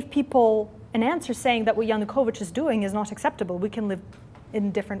that gave people an answer saying that what Yanukovych is doing is not acceptable. We can live in a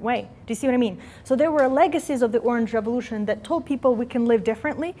different way. Do you see what I mean? So there were legacies of the Orange Revolution that told people we can live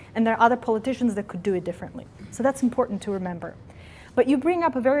differently, and there are other politicians that could do it differently. So that's important to remember. But you bring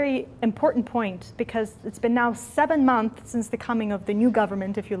up a very important point, because it's been now 7 months since the coming of the new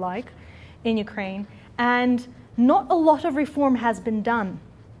government, if you like, in Ukraine, and not a lot of reform has been done.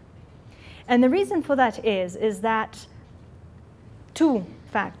 And the reason for that is that two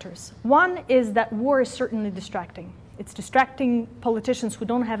factors. One is that war is certainly distracting. It's distracting politicians who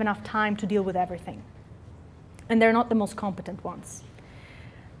don't have enough time to deal with everything. And they're not the most competent ones.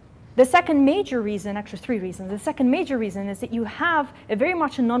 The second major reason, actually 3 reasons, the second major reason is that you have a very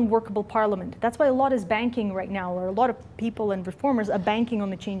much a non-workable parliament. That's why a lot is banking right now, or a lot of people and reformers are banking on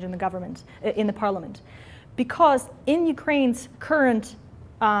the change in the government, in the parliament. Because in Ukraine's current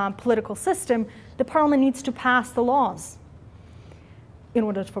political system, the parliament needs to pass the laws in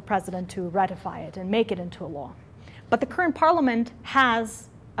order for president to ratify it and make it into a law. But the current parliament has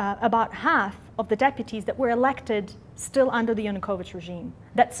about half of the deputies that were elected still under the Yanukovych regime,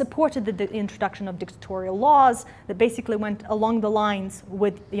 that supported the introduction of dictatorial laws, that basically went along the lines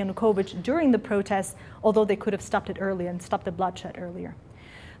with Yanukovych during the protests, although they could have stopped it earlier and stopped the bloodshed earlier.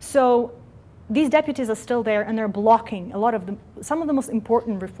 So these deputies are still there, and they're blocking a lot of some of the most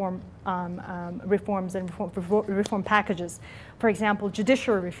important reforms and reform packages. For example,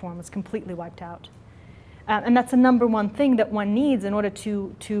 judiciary reform is completely wiped out. And that's the #1 thing that one needs in order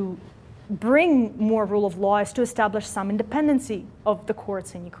to bring more rule of law, is to establish some independency of the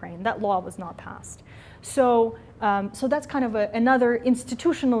courts in Ukraine. That law was not passed. So that's kind of another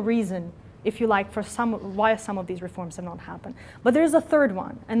institutional reason, if you like, for why some of these reforms have not happened. But there's a third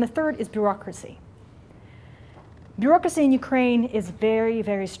one, and the third is bureaucracy. Bureaucracy in Ukraine is very,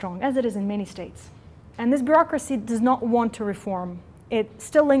 very strong, as it is in many states. And this bureaucracy does not want to reform. It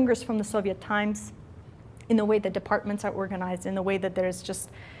still lingers from the Soviet times in the way that departments are organized, in the way that there's just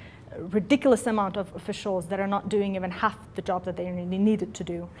ridiculous amount of officials that are not doing even half the job that they needed to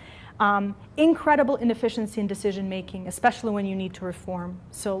do. Incredible inefficiency in decision making, especially when you need to reform.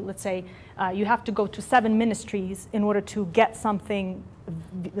 So let's say you have to go to 7 ministries in order to get something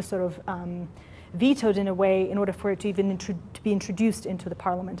sort of vetoed in a way in order for it to even to be introduced into the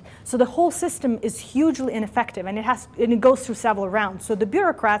parliament. So the whole system is hugely ineffective, and it goes through several rounds. So the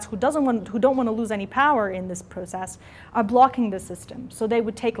bureaucrats who don't want to lose any power in this process are blocking the system. So they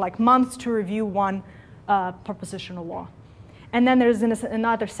would take like months to review one propositional law. And then there's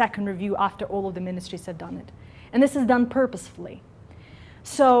another second review after all of the ministries have done it. And this is done purposefully.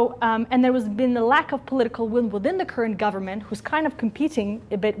 So, and there has been a lack of political will within the current government, who's kind of competing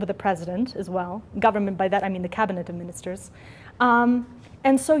a bit with the president as well. Government, by that I mean the cabinet of ministers.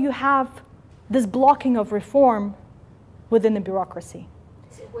 And so you have this blocking of reform within the bureaucracy.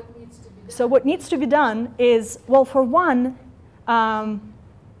 So what needs to be done? So what needs to be done is, well, for one,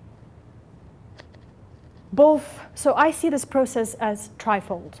 so I see this process as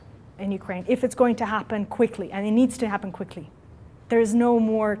trifold in Ukraine, if it's going to happen quickly, and it needs to happen quickly. There is no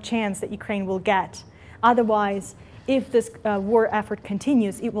more chance that Ukraine will get. Otherwise, if this war effort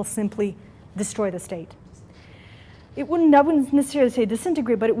continues, it will simply destroy the state. I wouldn't necessarily say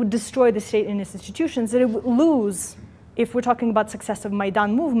disintegrate, but it would destroy the state and its institutions, and it would lose, if we're talking about success of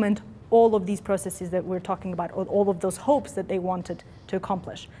Maidan movement, all of these processes that we're talking about, all of those hopes that they wanted to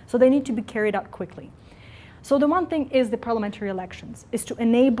accomplish. So they need to be carried out quickly. So the one thing is the parliamentary elections, is to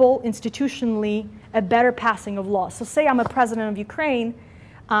enable institutionally a better passing of laws. So say I'm a president of Ukraine,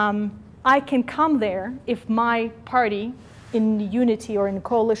 I can come there if my party, in unity or in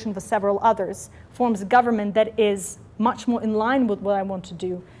coalition with several others, forms a government that is much more in line with what I want to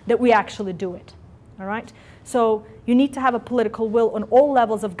do, that we actually do it, all right? So you need to have a political will on all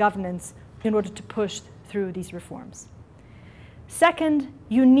levels of governance in order to push through these reforms. Second,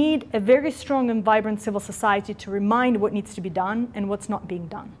 you need a very strong and vibrant civil society to remind what needs to be done and what's not being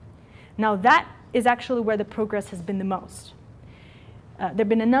done. Now that is actually where the progress has been the most. There have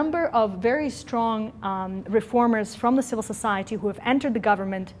been a number of very strong reformers from the civil society who have entered the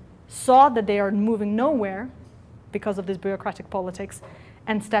government, saw that they are moving nowhere because of this bureaucratic politics,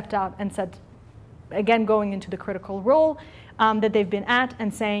 and stepped out and said, again going into the critical role that they've been at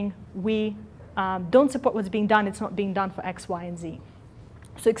and saying, we don't support what's being done, it's not being done for X, Y, and Z.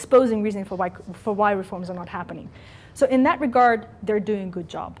 So exposing reasoning for why reforms are not happening. So in that regard, they're doing a good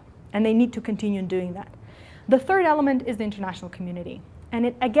job, and they need to continue doing that. The third element is the international community, and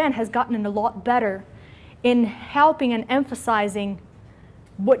it again has gotten a lot better in helping and emphasizing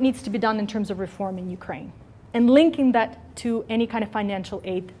what needs to be done in terms of reform in Ukraine, and linking that to any kind of financial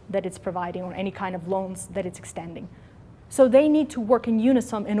aid that it's providing or any kind of loans that it's extending. So they need to work in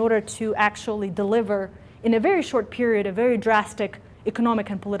unison in order to actually deliver, in a very short period, a very drastic economic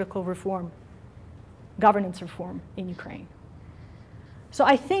and political reform, governance reform in Ukraine. So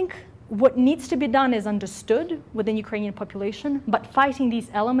I think what needs to be done is understood within Ukrainian population, but fighting these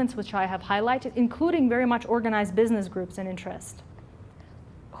elements which I have highlighted, including very much organized business groups and interests,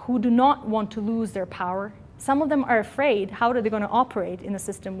 who do not want to lose their power. Some of them are afraid, how are they going to operate in a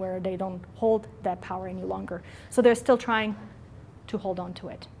system where they don't hold that power any longer? So they're still trying to hold on to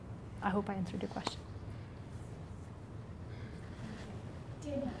it. I hope I answered your question.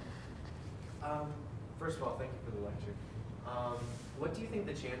 First of all, thank you for the lecture. What do you think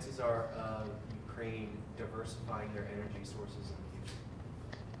the chances are of Ukraine diversifying their energy sources in the future?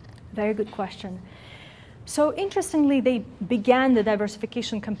 Very good question. So interestingly, they began the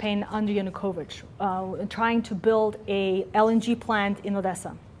diversification campaign under Yanukovych, trying to build a LNG plant in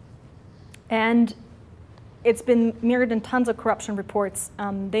Odessa. And it's been mirrored in tons of corruption reports.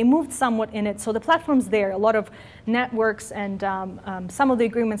 They moved somewhat in it. So the platform's there. A lot of networks and some of the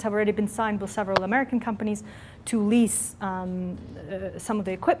agreements have already been signed with several American companies to lease some of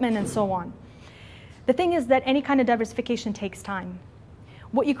the equipment and so on. The thing is that any kind of diversification takes time.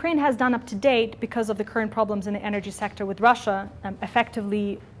 What Ukraine has done up to date, because of the current problems in the energy sector with Russia,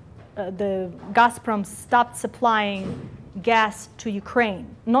 effectively the Gazprom stopped supplying gas to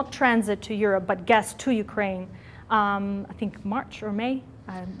Ukraine, not transit to Europe, but gas to Ukraine, I think March or May,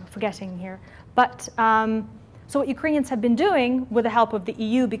 I'm forgetting here. But so what Ukrainians have been doing with the help of the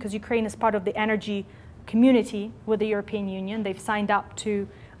EU, because Ukraine is part of the energy community with the European Union, they've signed up to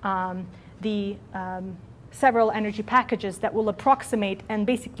several energy packages that will approximate and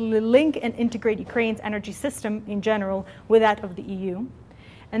basically link and integrate Ukraine's energy system in general with that of the EU.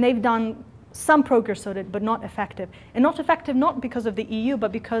 And they've done some progress on it, but not effective. And not effective not because of the EU,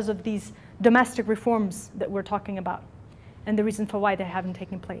 but because of these domestic reforms that we're talking about and the reason for why they haven't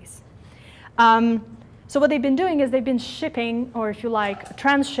taken place. So what they've been doing is they've been shipping, or if you like,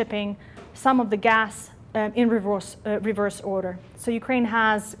 transshipping some of the gas in reverse order. So Ukraine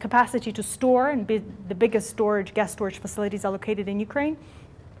has capacity to store, and the biggest gas storage facilities are located in Ukraine.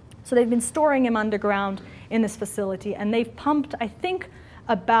 So they've been storing them underground in this facility, and they've pumped, I think,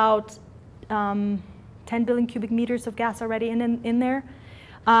 about 10 billion cubic meters of gas already in there.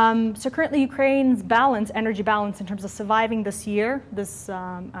 So currently Ukraine's energy balance in terms of surviving this year, this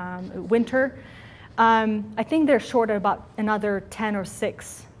winter, I think they're short of about another 10 or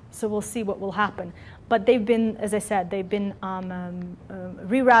 6. So we'll see what will happen. But they've been, as I said, they've been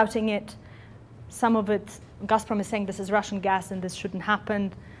rerouting it. Some of it, Gazprom is saying this is Russian gas and this shouldn't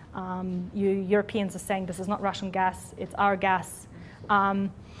happen. Europeans are saying this is not Russian gas, it's our gas.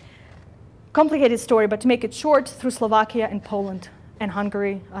 Complicated story, but to make it short, through Slovakia and Poland and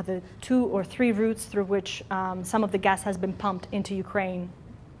Hungary are the 2 or 3 routes through which some of the gas has been pumped into Ukraine.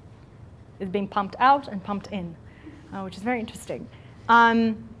 It's being pumped out and pumped in, which is very interesting.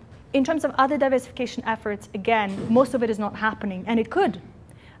 In terms of other diversification efforts, again, most of it is not happening, and it could.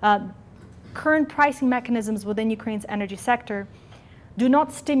 Current pricing mechanisms within Ukraine's energy sector do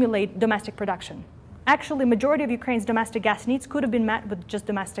not stimulate domestic production. Actually, majority of Ukraine's domestic gas needs could have been met with just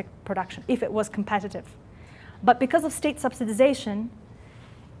domestic production if it was competitive. But because of state subsidization,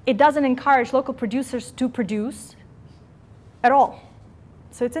 it doesn't encourage local producers to produce at all.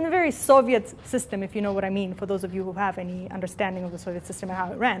 So it's in a very Soviet system, if you know what I mean, for those of you who have any understanding of the Soviet system and how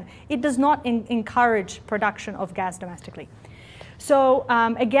it ran. It does not encourage production of gas domestically. So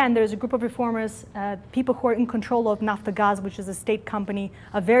again, there's a group of reformers, people who are in control of Naftogaz, which is a state company,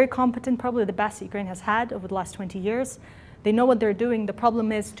 are very competent, probably the best Ukraine has had over the last 20 years. They know what they're doing. The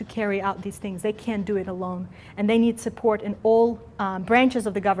problem is to carry out these things. They can't do it alone. And they need support in all branches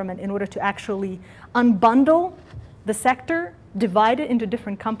of the government in order to actually unbundle the sector, divide it into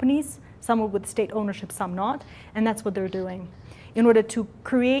different companies, some with state ownership, some not. And that's what they're doing in order to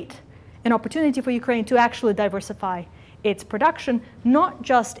create an opportunity for Ukraine to actually diversify its production, not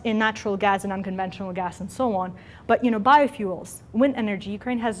just in natural gas and unconventional gas and so on, but biofuels, wind energy.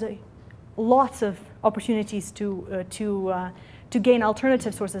 Ukraine has lots of opportunities to gain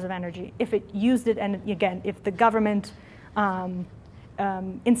alternative sources of energy if it used it, and again, if the government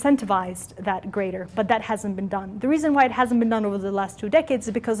incentivized that greater, but that hasn't been done. The reason why it hasn't been done over the last 2 decades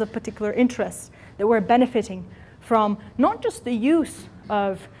is because of particular interests that were benefiting from not just the use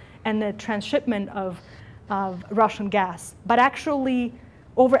of and the transshipment of Russian gas, but actually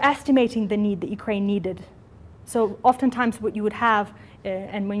overestimating the need that Ukraine needed. So oftentimes what you would have,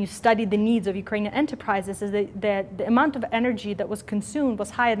 and when you study the needs of Ukrainian enterprises, is that the amount of energy that was consumed was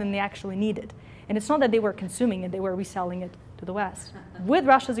higher than they actually needed. And it's not that they were consuming it, they were reselling it to the West. With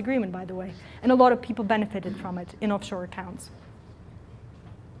Russia's agreement, by the way. And a lot of people benefited from it in offshore accounts.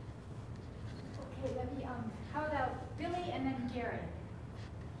 Okay, let me, how about Billy and then Gary?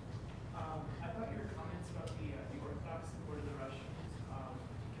 I thought your comments about the Orthodox support of the Russians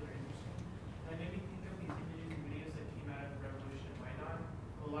particularly interesting. And it made me think of these images and videos that came out of the revolution in Maidan.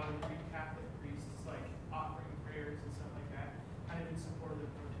 A lot of Greek Catholic priests like offering prayers and stuff like that, kind of in support of the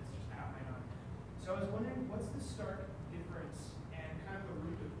protesters at Maidan. So I was wondering, what's the stark difference and kind of the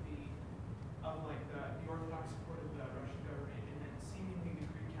root of the Orthodox support of the Russian government, and then seemingly the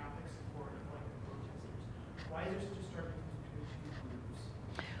Greek Catholic support of like the protesters? Why is there such a stark difference between the two groups?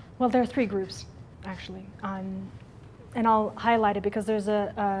 Well, there are 3 groups, actually. And I'll highlight it because there's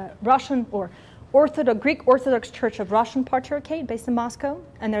a Russian or Greek Orthodox Church of Russian Patriarchate based in Moscow,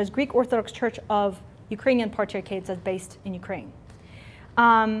 and there's Greek Orthodox Church of Ukrainian Patriarchate that's based in Ukraine.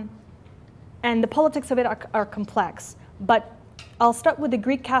 And the politics of it are complex. But I'll start with the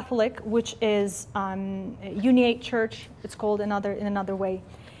Greek Catholic, which is Uniate Church, it's called in another way.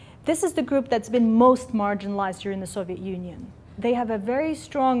 This is the group that's been most marginalized during the Soviet Union. They have a very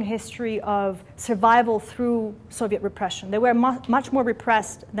strong history of survival through Soviet repression. They were much more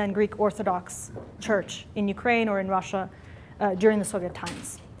repressed than Greek Orthodox Church in Ukraine or in Russia during the Soviet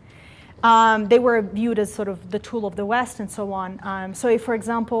times. They were viewed as sort of the tool of the West and so on. So if, for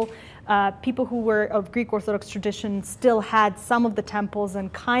example, people who were of Greek Orthodox tradition still had some of the temples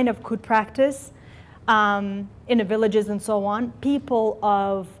and kind of could practice in the villages and so on, people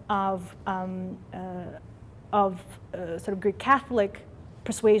of sort of Greek Catholic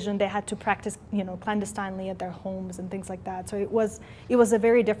persuasion, they had to practice, clandestinely at their homes and things like that. So it was a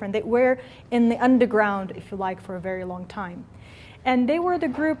very different. They were in the underground, if you like, for a very long time. And they were the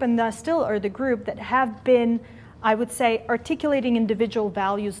group, and still are the group, that have been, I would say, articulating individual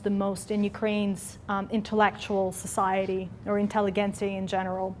values the most in Ukraine's intellectual society, or intelligentsia in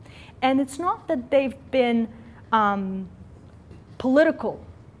general. And it's not that they've been political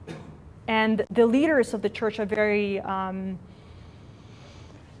And the leaders of the church are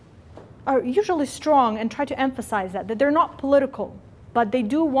are usually strong and try to emphasize that they're not political, but they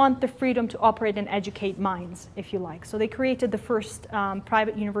do want the freedom to operate and educate minds, if you like. So they created the first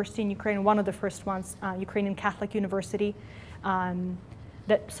private university in Ukraine, one of the first ones, Ukrainian Catholic University,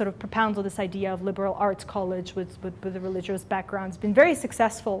 that sort of propounds on this idea of liberal arts college with a religious background. It's been very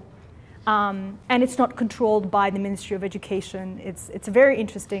successful, and it's not controlled by the Ministry of Education. It's a very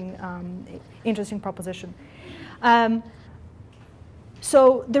interesting proposition.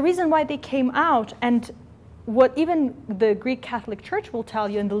 So the reason why they came out, and what even the Greek Catholic Church will tell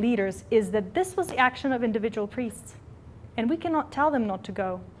you and the leaders, is that this was the action of individual priests. And we cannot tell them not to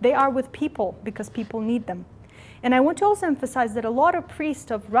go. They are with people because people need them. And I want to also emphasize that a lot of priests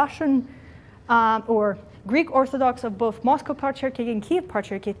of Russian or Greek Orthodox of both Moscow Patriarchate and Kiev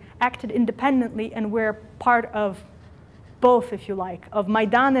Patriarchate acted independently and were part of both, if you like, of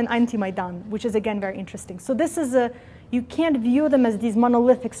Maidan and anti-Maidan, which is again very interesting. So this is you can't view them as these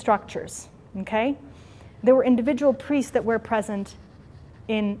monolithic structures, okay? There were individual priests that were present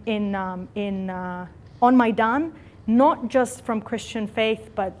on Maidan, not just from Christian faith,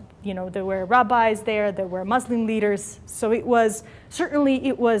 but there were rabbis there were Muslim leaders. So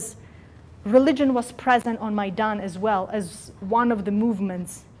religion was present on Maidan as well as one of the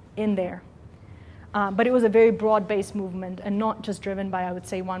movements in there. But it was a very broad-based movement and not just driven by, I would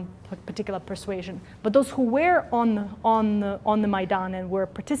say, one particular persuasion. But those who were on the Maidan and were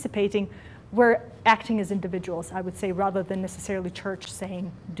participating were acting as individuals, I would say, rather than necessarily church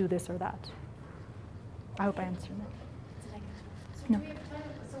saying, do this or that. I hope I answered that. So do we have time?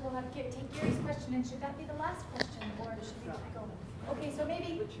 So we'll take Gary's question, and should that be the last question, or should we keep going? Okay, so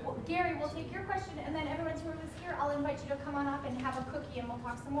maybe, Gary, we'll take your question, and then everyone who is here, I'll invite you to come on up and have a cookie, and we'll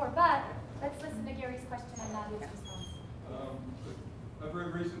talk some more. But let's listen to Gary's question and Nadiya's response. I've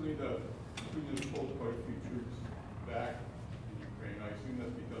read recently that Putin has pulled quite a few troops back in Ukraine. I assume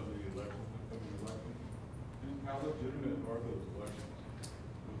that's because of the elections, the coming elections. And how legitimate are those elections?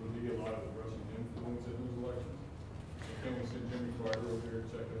 Will there be a lot of Russian influence in those elections? Can we send Jimmy Carter over here to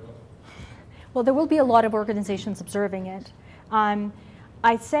check it out? Well, there will be a lot of organizations observing it.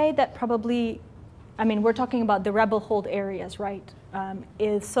 I'd say that probably, we're talking about the rebel-hold areas, right?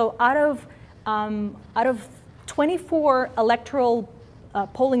 So out of 24 electoral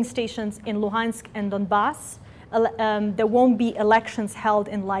polling stations in Luhansk and Donbass, there won't be elections held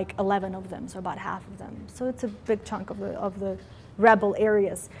in like 11 of them, so about half of them. So it's a big chunk of the rebel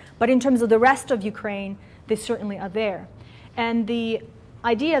areas. But in terms of the rest of Ukraine, they certainly are there. And the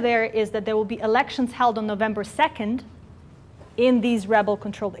idea there is that there will be elections held on November 2nd in these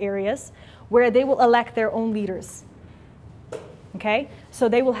rebel-controlled areas, where they will elect their own leaders. Okay? So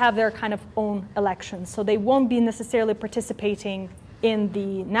they will have their kind of own elections. So they won't be necessarily participating in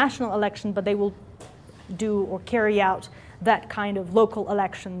the national election, but they will do or carry out that kind of local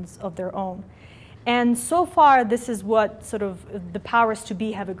elections of their own. And so far, this is what sort of the powers to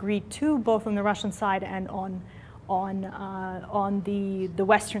be have agreed to, both on the Russian side and on the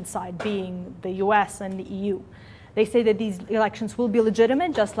Western side, being the US and the EU. They say that these elections will be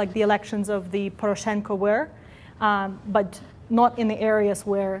legitimate, just like the elections of the Poroshenko were, but not in the areas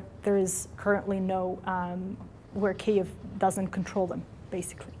where there is currently no, where Kyiv doesn't control them,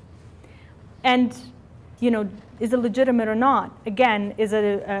 basically. And, is it legitimate or not? Again, is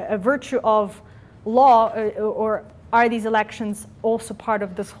it a virtue of law, or are these elections also part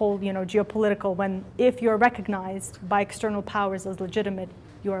of this whole, geopolitical, when if you're recognized by external powers as legitimate,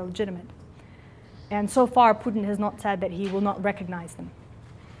 you are legitimate? And so far, Putin has not said that he will not recognize them.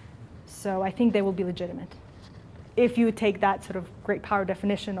 So I think they will be legitimate, if you take that sort of great power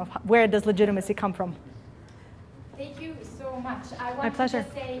definition of where does legitimacy come from. Thank you so much. I want My pleasure. to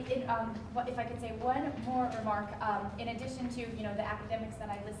just say, if I could say one more remark, in addition to the academics that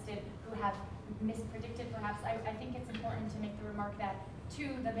I listed who have mispredicted perhaps, I think it's important to make the remark that to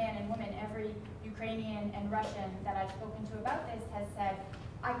the man and woman, every Ukrainian and Russian that I've spoken to about this has said,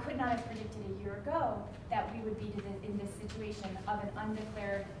 I could not have predicted a year ago that we would be in this situation of an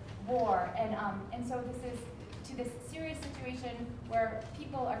undeclared war. And so this is to this serious situation where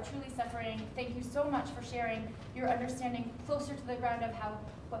people are truly suffering. Thank you so much for sharing your understanding closer to the ground of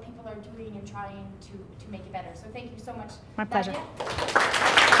what people are doing and trying to make it better. So thank you so much. My pleasure. Nadiya.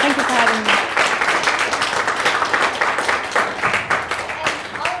 Thank you for having me.